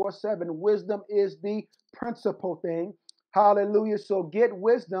 Proverbs 4:7, wisdom is the principal thing. Hallelujah. So get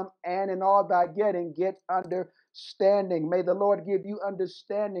wisdom, and in all thy getting, get understanding. May the Lord give you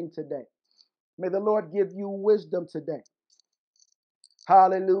understanding today. May the Lord give you wisdom today.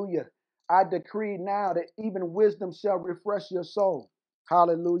 Hallelujah. I decree now that even wisdom shall refresh your soul.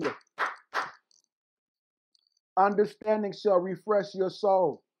 Hallelujah. Understanding shall refresh your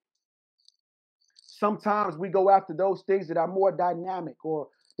soul. Sometimes we go after those things that are more dynamic or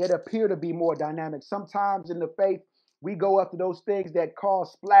that appear to be more dynamic. Sometimes in the faith, we go after those things that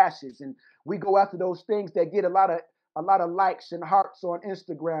cause splashes, and we go after those things that get a lot of likes and hearts on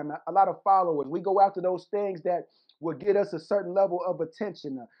Instagram, a lot of followers. We go after those things that will get us a certain level of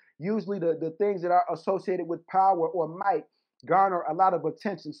attention. Usually the things that are associated with power or might garner a lot of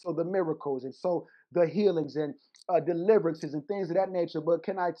attention. So the miracles and so the healings and deliverances and things of that nature. But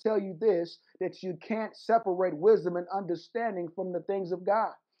can I tell you this, that you can't separate wisdom and understanding from the things of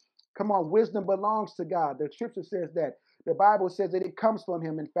God? Come on, wisdom belongs to God. The scripture says that. The Bible says that it comes from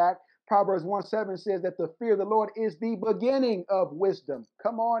him. In fact, Proverbs 1:7 says that the fear of the Lord is the beginning of wisdom.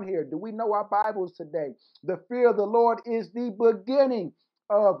 Come on here. Do we know our Bibles today? The fear of the Lord is the beginning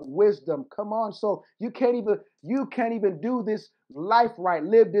of wisdom. Come on. So you can't even do this life right,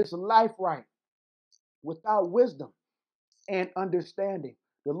 live this life right without wisdom and understanding.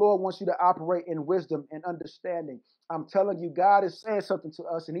 The Lord wants you to operate in wisdom and understanding. I'm telling you, God is saying something to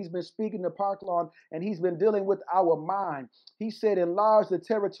us, and He's been speaking to Parklawn, and He's been dealing with our mind. He said, enlarge the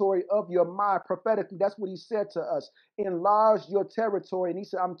territory of your mind. Prophetically, that's what He said to us. Enlarge your territory. And He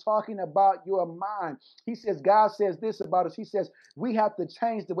said, I'm talking about your mind. He says, God says this about us. He says, we have to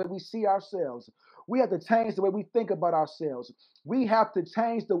change the way we see ourselves. We have to change the way we think about ourselves. We have to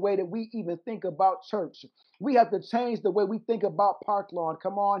change the way that we even think about church. We have to change the way we think about Parklawn.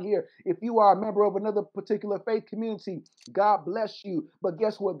 Come on here. If you are a member of another particular faith community, God bless you. But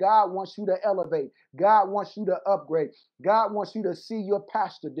guess what? God wants you to elevate. God wants you to upgrade. God wants you to see your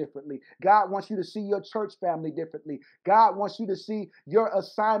pastor differently. God wants you to see your church family differently. God wants you to see your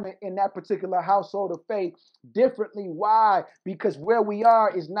assignment in that particular household of faith differently. Why? Because where we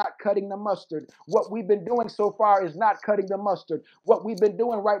are is not cutting the mustard. What we've been doing so far is not cutting the mustard. What we've been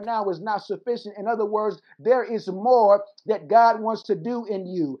doing right now is not sufficient. In other words, there is more that God wants to do in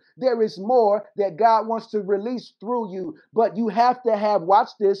you. There is more that God wants to release through you. But you have to have, watch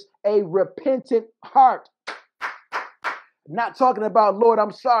this, a repentant heart. Not talking about, Lord,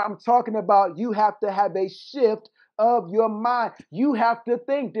 I'm sorry. I'm talking about you have to have a shift of your mind. You have to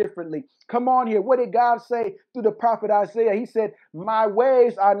think differently. Come on here. What did God say through the prophet Isaiah? He said, my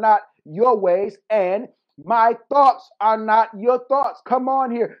ways are not your ways, and my thoughts are not your thoughts. Come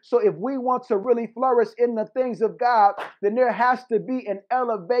on here. So if we want to really flourish in the things of God, then there has to be an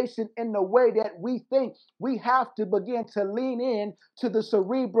elevation in the way that we think. We have to begin to lean in to the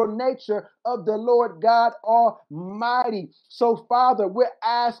cerebral nature of the Lord God Almighty. So, Father, we're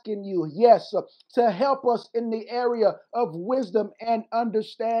asking you, yes, to help us in the area of wisdom and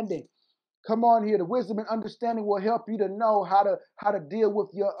understanding. Come on here. The wisdom and understanding will help you to know how to deal with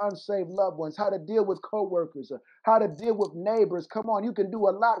your unsaved loved ones, how to deal with co-workers, how to deal with neighbors. Come on, you can do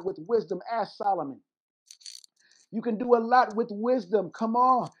a lot with wisdom. Ask Solomon. You can do a lot with wisdom. Come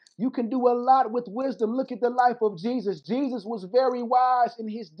on. You can do a lot with wisdom. Look at the life of Jesus. Jesus was very wise in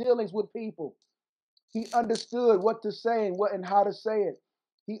his dealings with people. He understood what to say and what and how to say it.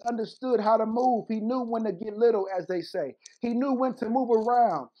 He understood how to move. He knew when to get little, as they say. He knew when to move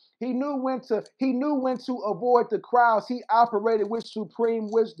around. He knew when to avoid the crowds. He operated with supreme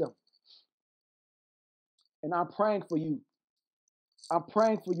wisdom. And I'm praying for you. I'm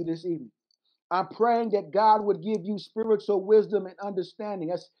praying for you this evening. I'm praying that God would give you spiritual wisdom and understanding.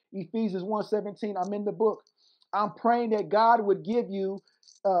 That's Ephesians 1:17. I'm in the book. I'm praying that God would give you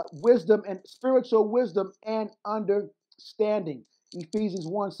wisdom and spiritual wisdom and understanding. Ephesians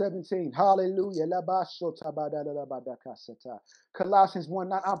 1:17. Hallelujah. Colossians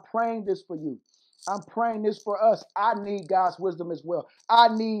 1:9. I'm praying this for you. I'm praying this for us. I need God's wisdom as well. I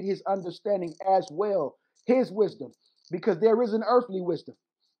need his understanding as well. His wisdom. Because there is an earthly wisdom.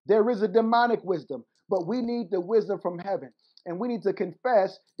 There is a demonic wisdom. But we need the wisdom from heaven. And we need to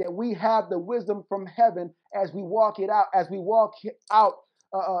confess that we have the wisdom from heaven as we walk it out, as we walk out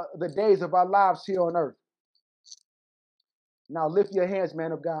the days of our lives here on earth. Now lift your hands,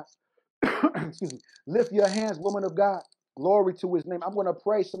 man of God. Excuse me. Lift your hands, woman of God. Glory to his name. I'm going to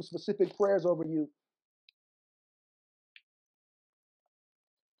pray some specific prayers over you.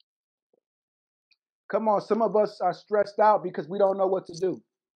 Come on, some of us are stressed out because we don't know what to do.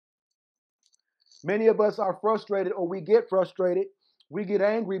 Many of us are frustrated, or we get frustrated. We get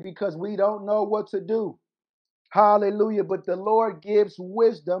angry because we don't know what to do. Hallelujah. But the Lord gives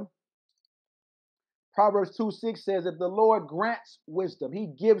wisdom. Proverbs 2:6 says that the Lord grants wisdom. He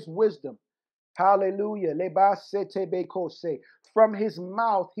gives wisdom. Hallelujah. From his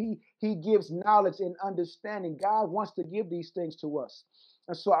mouth, he gives knowledge and understanding. God wants to give these things to us.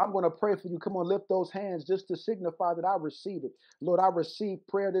 And so I'm going to pray for you. Come on, lift those hands just to signify that I receive it. Lord, I receive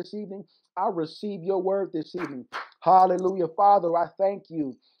prayer this evening. I receive your word this evening. Hallelujah. Father, I thank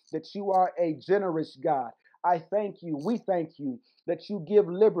you that you are a generous God. I thank you. We thank you that you give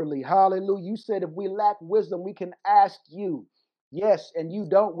liberally. Hallelujah. You said if we lack wisdom, we can ask you. Yes, and you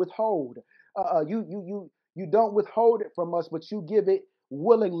don't withhold. You don't withhold it from us, but you give it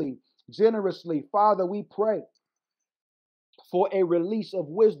willingly, generously. Father, we pray for a release of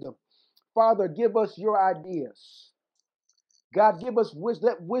wisdom. Father, give us your ideas. God, give us wisdom.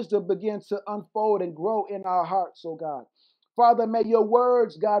 Let wisdom begin to unfold and grow in our hearts, oh God. Father, may your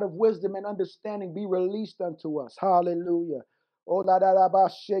words, God, of wisdom and understanding be released unto us. Hallelujah. Oh, la da da ba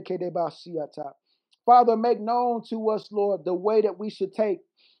sheke de ba siata. Father, make known to us, Lord, the way that we should take.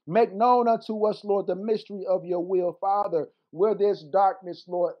 Make known unto us, Lord, the mystery of your will. Father, where there's darkness,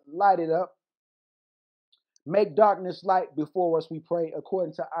 Lord, light it up. Make darkness light before us, we pray,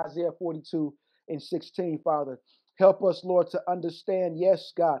 according to Isaiah 42:16, Father. Help us, Lord, to understand,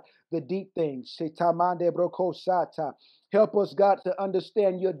 yes, God, the deep things. Help us, God, to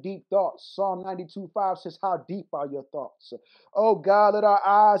understand your deep thoughts. Psalm 92:5 says, how deep are your thoughts? Oh, God, let our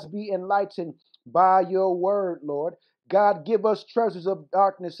eyes be enlightened by your word, Lord. God, give us treasures of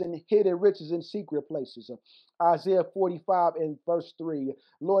darkness and hidden riches in secret places. Isaiah 45 and verse 3.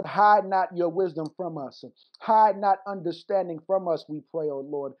 Lord, hide not your wisdom from us. Hide not understanding from us, we pray, oh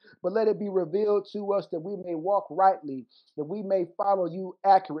Lord. But let it be revealed to us that we may walk rightly, that we may follow you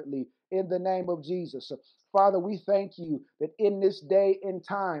accurately in the name of Jesus. Father, we thank you that in this day and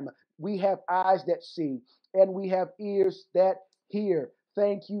time, we have eyes that see and we have ears that hear.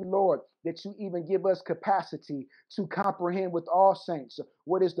 Thank you, Lord, that you even give us capacity to comprehend with all saints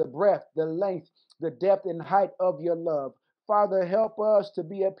what is the breadth, the length, the depth, and height of your love. Father, help us to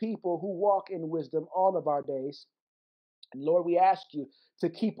be a people who walk in wisdom all of our days. And Lord, we ask you to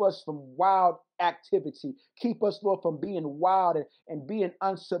keep us from wild activity. Keep us, Lord, from being wild and being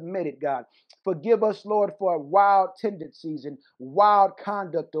unsubmitted, God. Forgive us, Lord, for wild tendencies and wild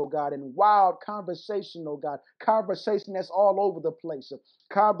conduct, oh God, and wild conversation, oh God. Conversation that's all over the place.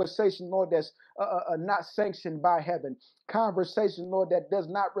 Conversation, Lord, that's not sanctioned by heaven. Conversation, Lord, that does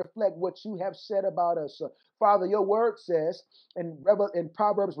not reflect what you have said about us. Father, your word says in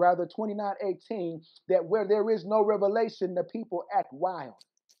Proverbs 29:18 that where there is no revelation, the people act wild.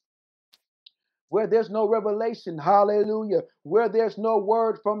 Where there's no revelation, hallelujah, where there's no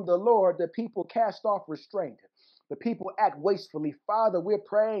word from the Lord, the people cast off restraint. The people act wastefully. Father, we're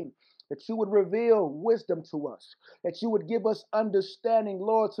praying that you would reveal wisdom to us, that you would give us understanding,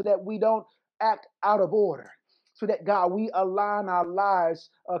 Lord, so that we don't act out of order. So that, God, we align our lives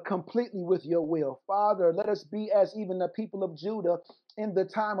completely with your will. Father, let us be as even the people of Judah in the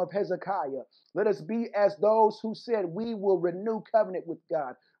time of Hezekiah. Let us be as those who said, we will renew covenant with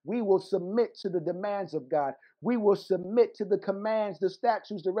God. We will submit to the demands of God. We will submit to the commands, the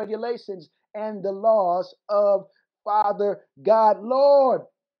statutes, the regulations, and the laws of Father God. Lord,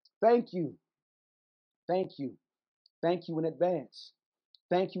 thank you. Thank you. Thank you in advance.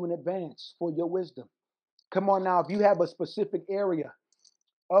 Thank you in advance for your wisdom. Come on now, if you have a specific area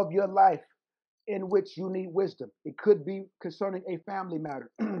of your life in which you need wisdom, it could be concerning a family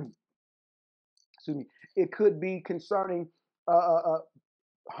matter. Excuse me. It could be concerning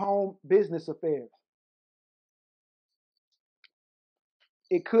home business affairs.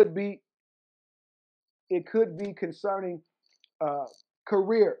 It could be concerning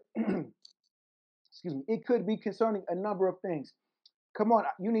career. Excuse me. It could be concerning a number of things. Come on,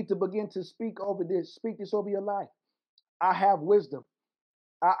 you need to begin to speak over this. Speak this over your life. I have wisdom.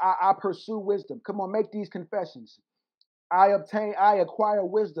 I pursue wisdom. Come on, make these confessions. I acquire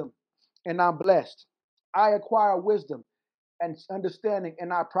wisdom, and I'm blessed. I acquire wisdom and understanding,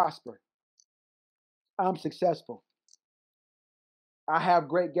 and I prosper. I'm successful. I have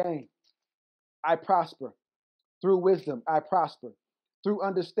great gain. I prosper. Through wisdom, I prosper. Through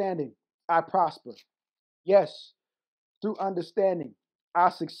understanding, I prosper. Yes, through understanding, I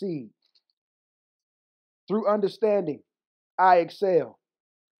succeed. Through understanding, I excel.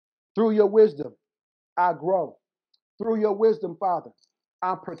 Through your wisdom, I grow. Through your wisdom, Father,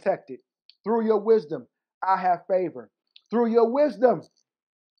 I'm protected. Through your wisdom, I have favor. Through your wisdom,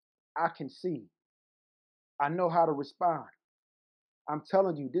 I can see. I know how to respond. I'm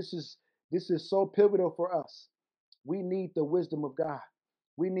telling you, this is so pivotal for us. We need the wisdom of God.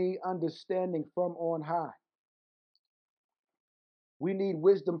 We need understanding from on high. We need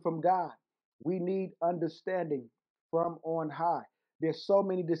wisdom from God. We need understanding from on high. There's so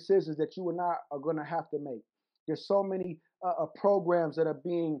many decisions that you and I are going to have to make. There's so many programs that are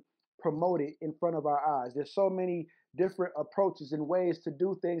being promoted in front of our eyes. There's so many different approaches and ways to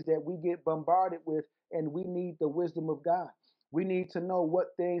do things that we get bombarded with, and we need the wisdom of God. We need to know what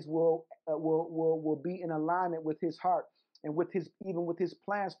things will be in alignment with His heart and with His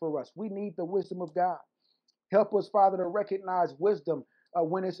plans for us. We need the wisdom of God. Help us, Father, to recognize wisdom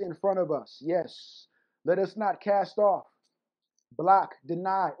when it's in front of us. Yes. Let us not cast off, block,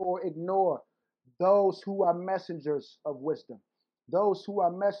 deny, or ignore those who are messengers of wisdom, those who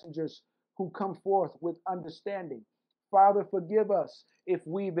are messengers who come forth with understanding. Father, forgive us if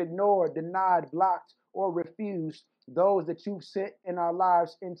we've ignored, denied, blocked, or refused those that you've sent in our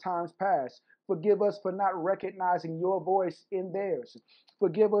lives in times past. Forgive us for not recognizing your voice in theirs.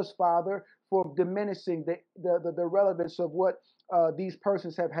 Forgive us, Father, for diminishing the relevance of what these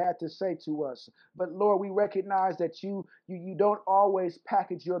persons have had to say to us. But Lord, we recognize that you don't always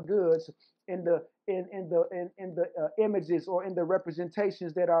package your goods in the images or in the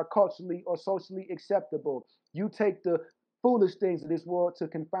representations that are culturally or socially acceptable. You take the foolish things of this world to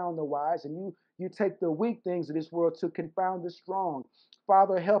confound the wise, and you take the weak things of this world to confound the strong.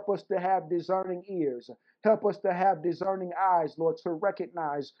 Father, help us to have discerning ears. Help us to have discerning eyes, Lord, to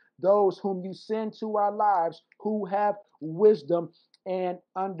recognize those whom you send to our lives who have wisdom and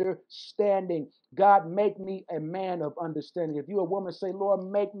understanding. God, make me a man of understanding. If you're a woman, say, Lord,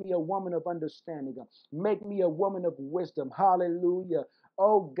 make me a woman of understanding. Make me a woman of wisdom. Hallelujah.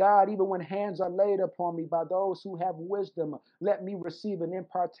 Oh God, even when hands are laid upon me by those who have wisdom, let me receive an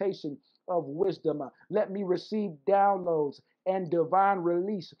impartation of wisdom. Let me receive downloads and divine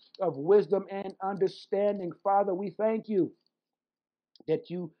release of wisdom and understanding. Father, we thank you that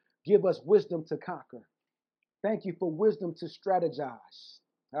you give us wisdom to conquer. Thank you for wisdom to strategize.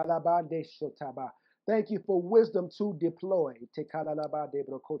 Alabande shotaba. Thank you for wisdom to deploy. Tekalalabade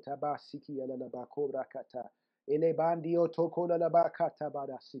brokotaba siki alalaba kobrakata. Elebandio tokolalaba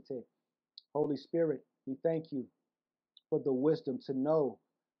katabada site. Holy Spirit, we thank you for the wisdom to know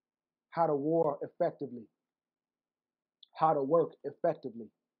how to war effectively, how to work effectively.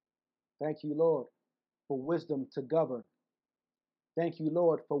 Thank you, Lord, for wisdom to govern. Thank you,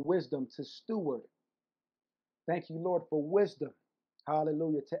 Lord, for wisdom to steward. Thank you, Lord, for wisdom,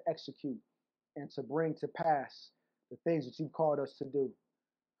 hallelujah, to execute and to bring to pass the things that you've called us to do.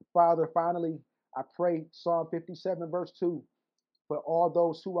 Father, finally, I pray Psalm 57, verse 2, for all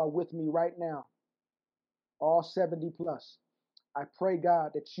those who are with me right now, all 70 plus. I pray,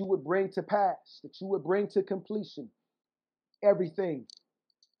 God, that you would bring to pass, that you would bring to completion everything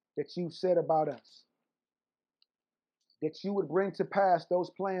that you've said about us, that you would bring to pass those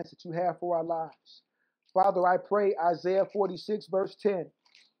plans that you have for our lives. Father, I pray Isaiah 46, verse 10.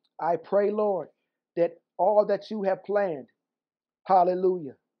 I pray, Lord, that all that you have planned,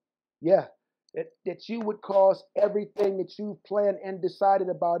 hallelujah, yeah, that you would cause everything that you've planned and decided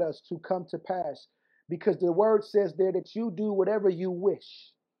about us to come to pass. Because the word says there that you do whatever you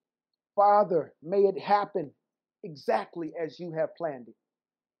wish. Father, may it happen exactly as you have planned it.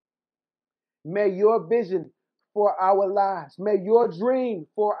 May your vision for our lives, may your dream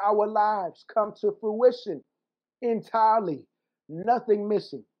for our lives come to fruition entirely, nothing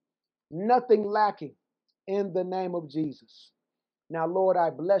missing, nothing lacking, in the name of Jesus. Now, Lord, I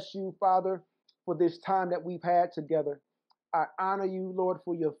bless you, Father, for this time that we've had together. I honor you, Lord,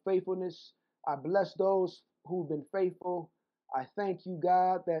 for your faithfulness. I bless those who've been faithful. I thank you,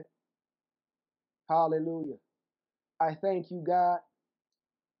 God, that, hallelujah. I thank you, God,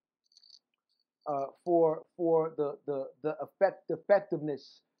 for the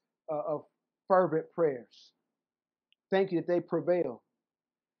effectiveness of fervent prayers. Thank you that they prevail.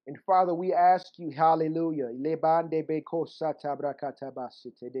 And Father, we ask you, hallelujah. Lebande beko sata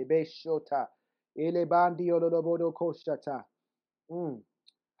brakatabasite, debe shota, elebandi olodobodo koshata.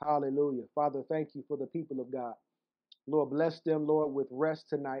 Hallelujah. Father, thank you for the people of God. Lord, bless them, Lord, with rest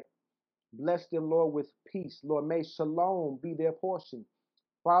tonight. Bless them, Lord, with peace. Lord, may shalom be their portion.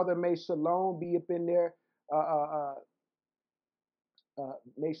 Father, may shalom be up in their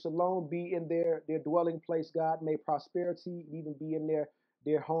may shalom be in their dwelling place, God. May prosperity even be in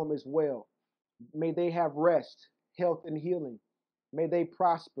their home as well. May they have rest, health, and healing. May they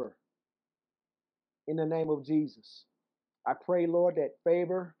prosper in the name of Jesus. I pray, Lord, that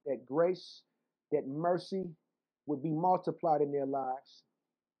favor, that grace, that mercy would be multiplied in their lives.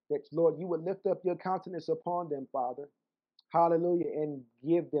 That, Lord, you would lift up your countenance upon them, Father. Hallelujah.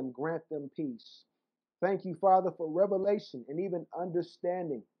 And grant them peace. Thank you, Father, for revelation and even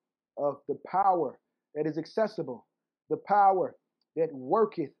understanding of the power that is accessible, the power that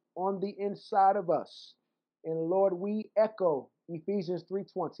worketh on the inside of us. And Lord, we echo Ephesians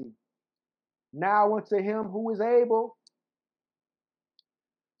 3:20. Now unto him who is able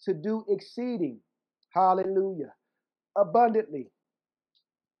to do exceeding, hallelujah, abundantly,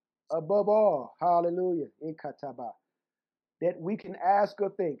 above all, hallelujah, that we can ask or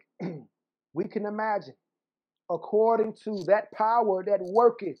think, we can imagine, according to that power that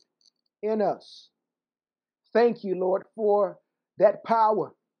worketh in us. Thank you, Lord, for that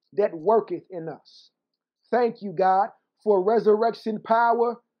power that worketh in us. Thank you, God, for resurrection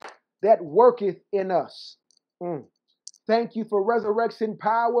power that worketh in us. Thank you for resurrection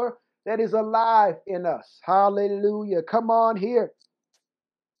power that is alive in us. Hallelujah. Come on here.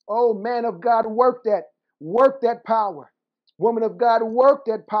 Oh, man of God, work that power. Woman of God, work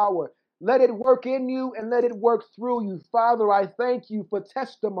that power. Let it work in you and let it work through you. Father, I thank you for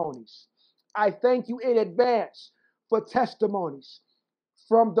testimonies. I thank you in advance for testimonies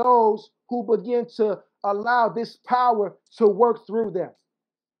from those who begin to allow this power to work through them,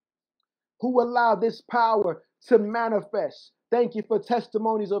 who allow this power to manifest. Thank you for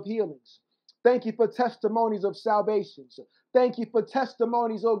testimonies of healings. Thank you for testimonies of salvations. Thank you for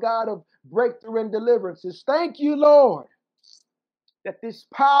testimonies, oh God, of breakthrough and deliverances. Thank you, Lord, that this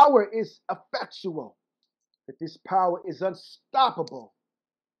power is effectual. that this power is unstoppable,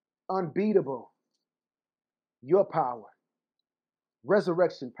 unbeatable. Your power,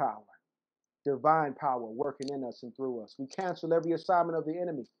 resurrection power, divine power working in us and through us. We cancel every assignment of the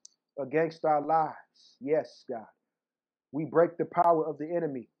enemy against our lives. Yes, God. We break the power of the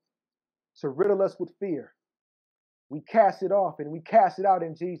enemy to riddle us with fear. We cast it off and we cast it out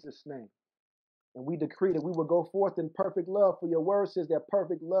in Jesus' name. And we decree that we will go forth in perfect love, for your word says that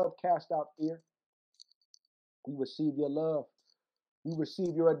perfect love casts out fear. We receive your love. We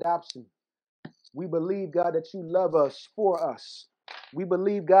receive your adoption. We believe, God, that you love us for us. We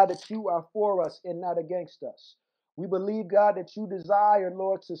believe, God, that you are for us and not against us. We believe, God, that you desire,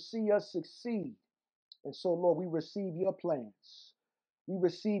 Lord, to see us succeed. And so, Lord, we receive your plans. We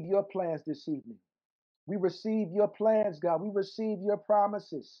receive your plans this evening. We receive your plans, God. We receive your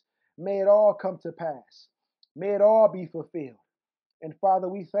promises. May it all come to pass. May it all be fulfilled. And Father,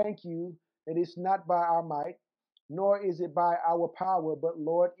 we thank you that it's not by our might, nor is it by our power, but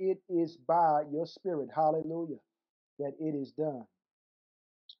Lord, it is by your Spirit. Hallelujah. That it is done.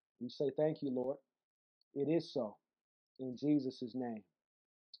 We say thank you, Lord. It is so. In Jesus' name.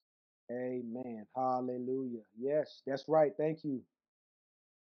 Amen. Hallelujah. Yes, that's right. Thank you.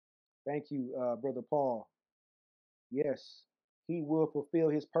 Thank you, Brother Paul. Yes, he will fulfill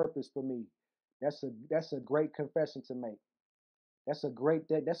his purpose for me. That's a great confession to make. That's a great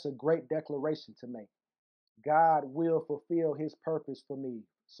declaration to make. God will fulfill his purpose for me.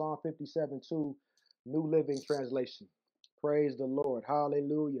 Psalm 57:2, New Living Translation. Praise the Lord.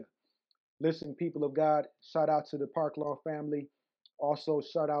 Hallelujah. Listen, people of God, shout out to the Parklawn family. Also,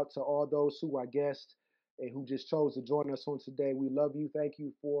 shout out to all those who are guests and who just chose to join us on today. We love you. Thank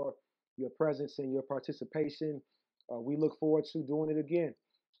you for your presence and your participation. We look forward to doing it again.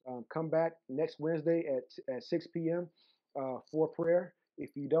 Come back next Wednesday at 6 p.m. For prayer.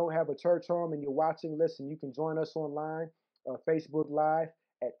 If you don't have a church home and you're watching, listen, you can join us online, Facebook Live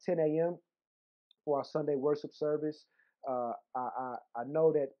at 10 a.m. for our Sunday worship service. I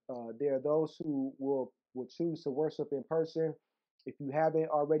know that there are those who will choose to worship in person. If you haven't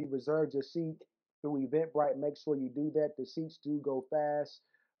already reserved your seat through Eventbrite, make sure you do that. The seats do go fast.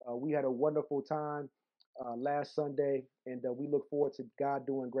 We had a wonderful time last Sunday, and we look forward to God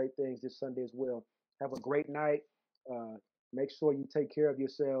doing great things this Sunday as well. Have a great night. Make sure you take care of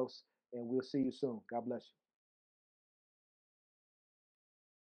yourselves, and we'll see you soon. God bless you.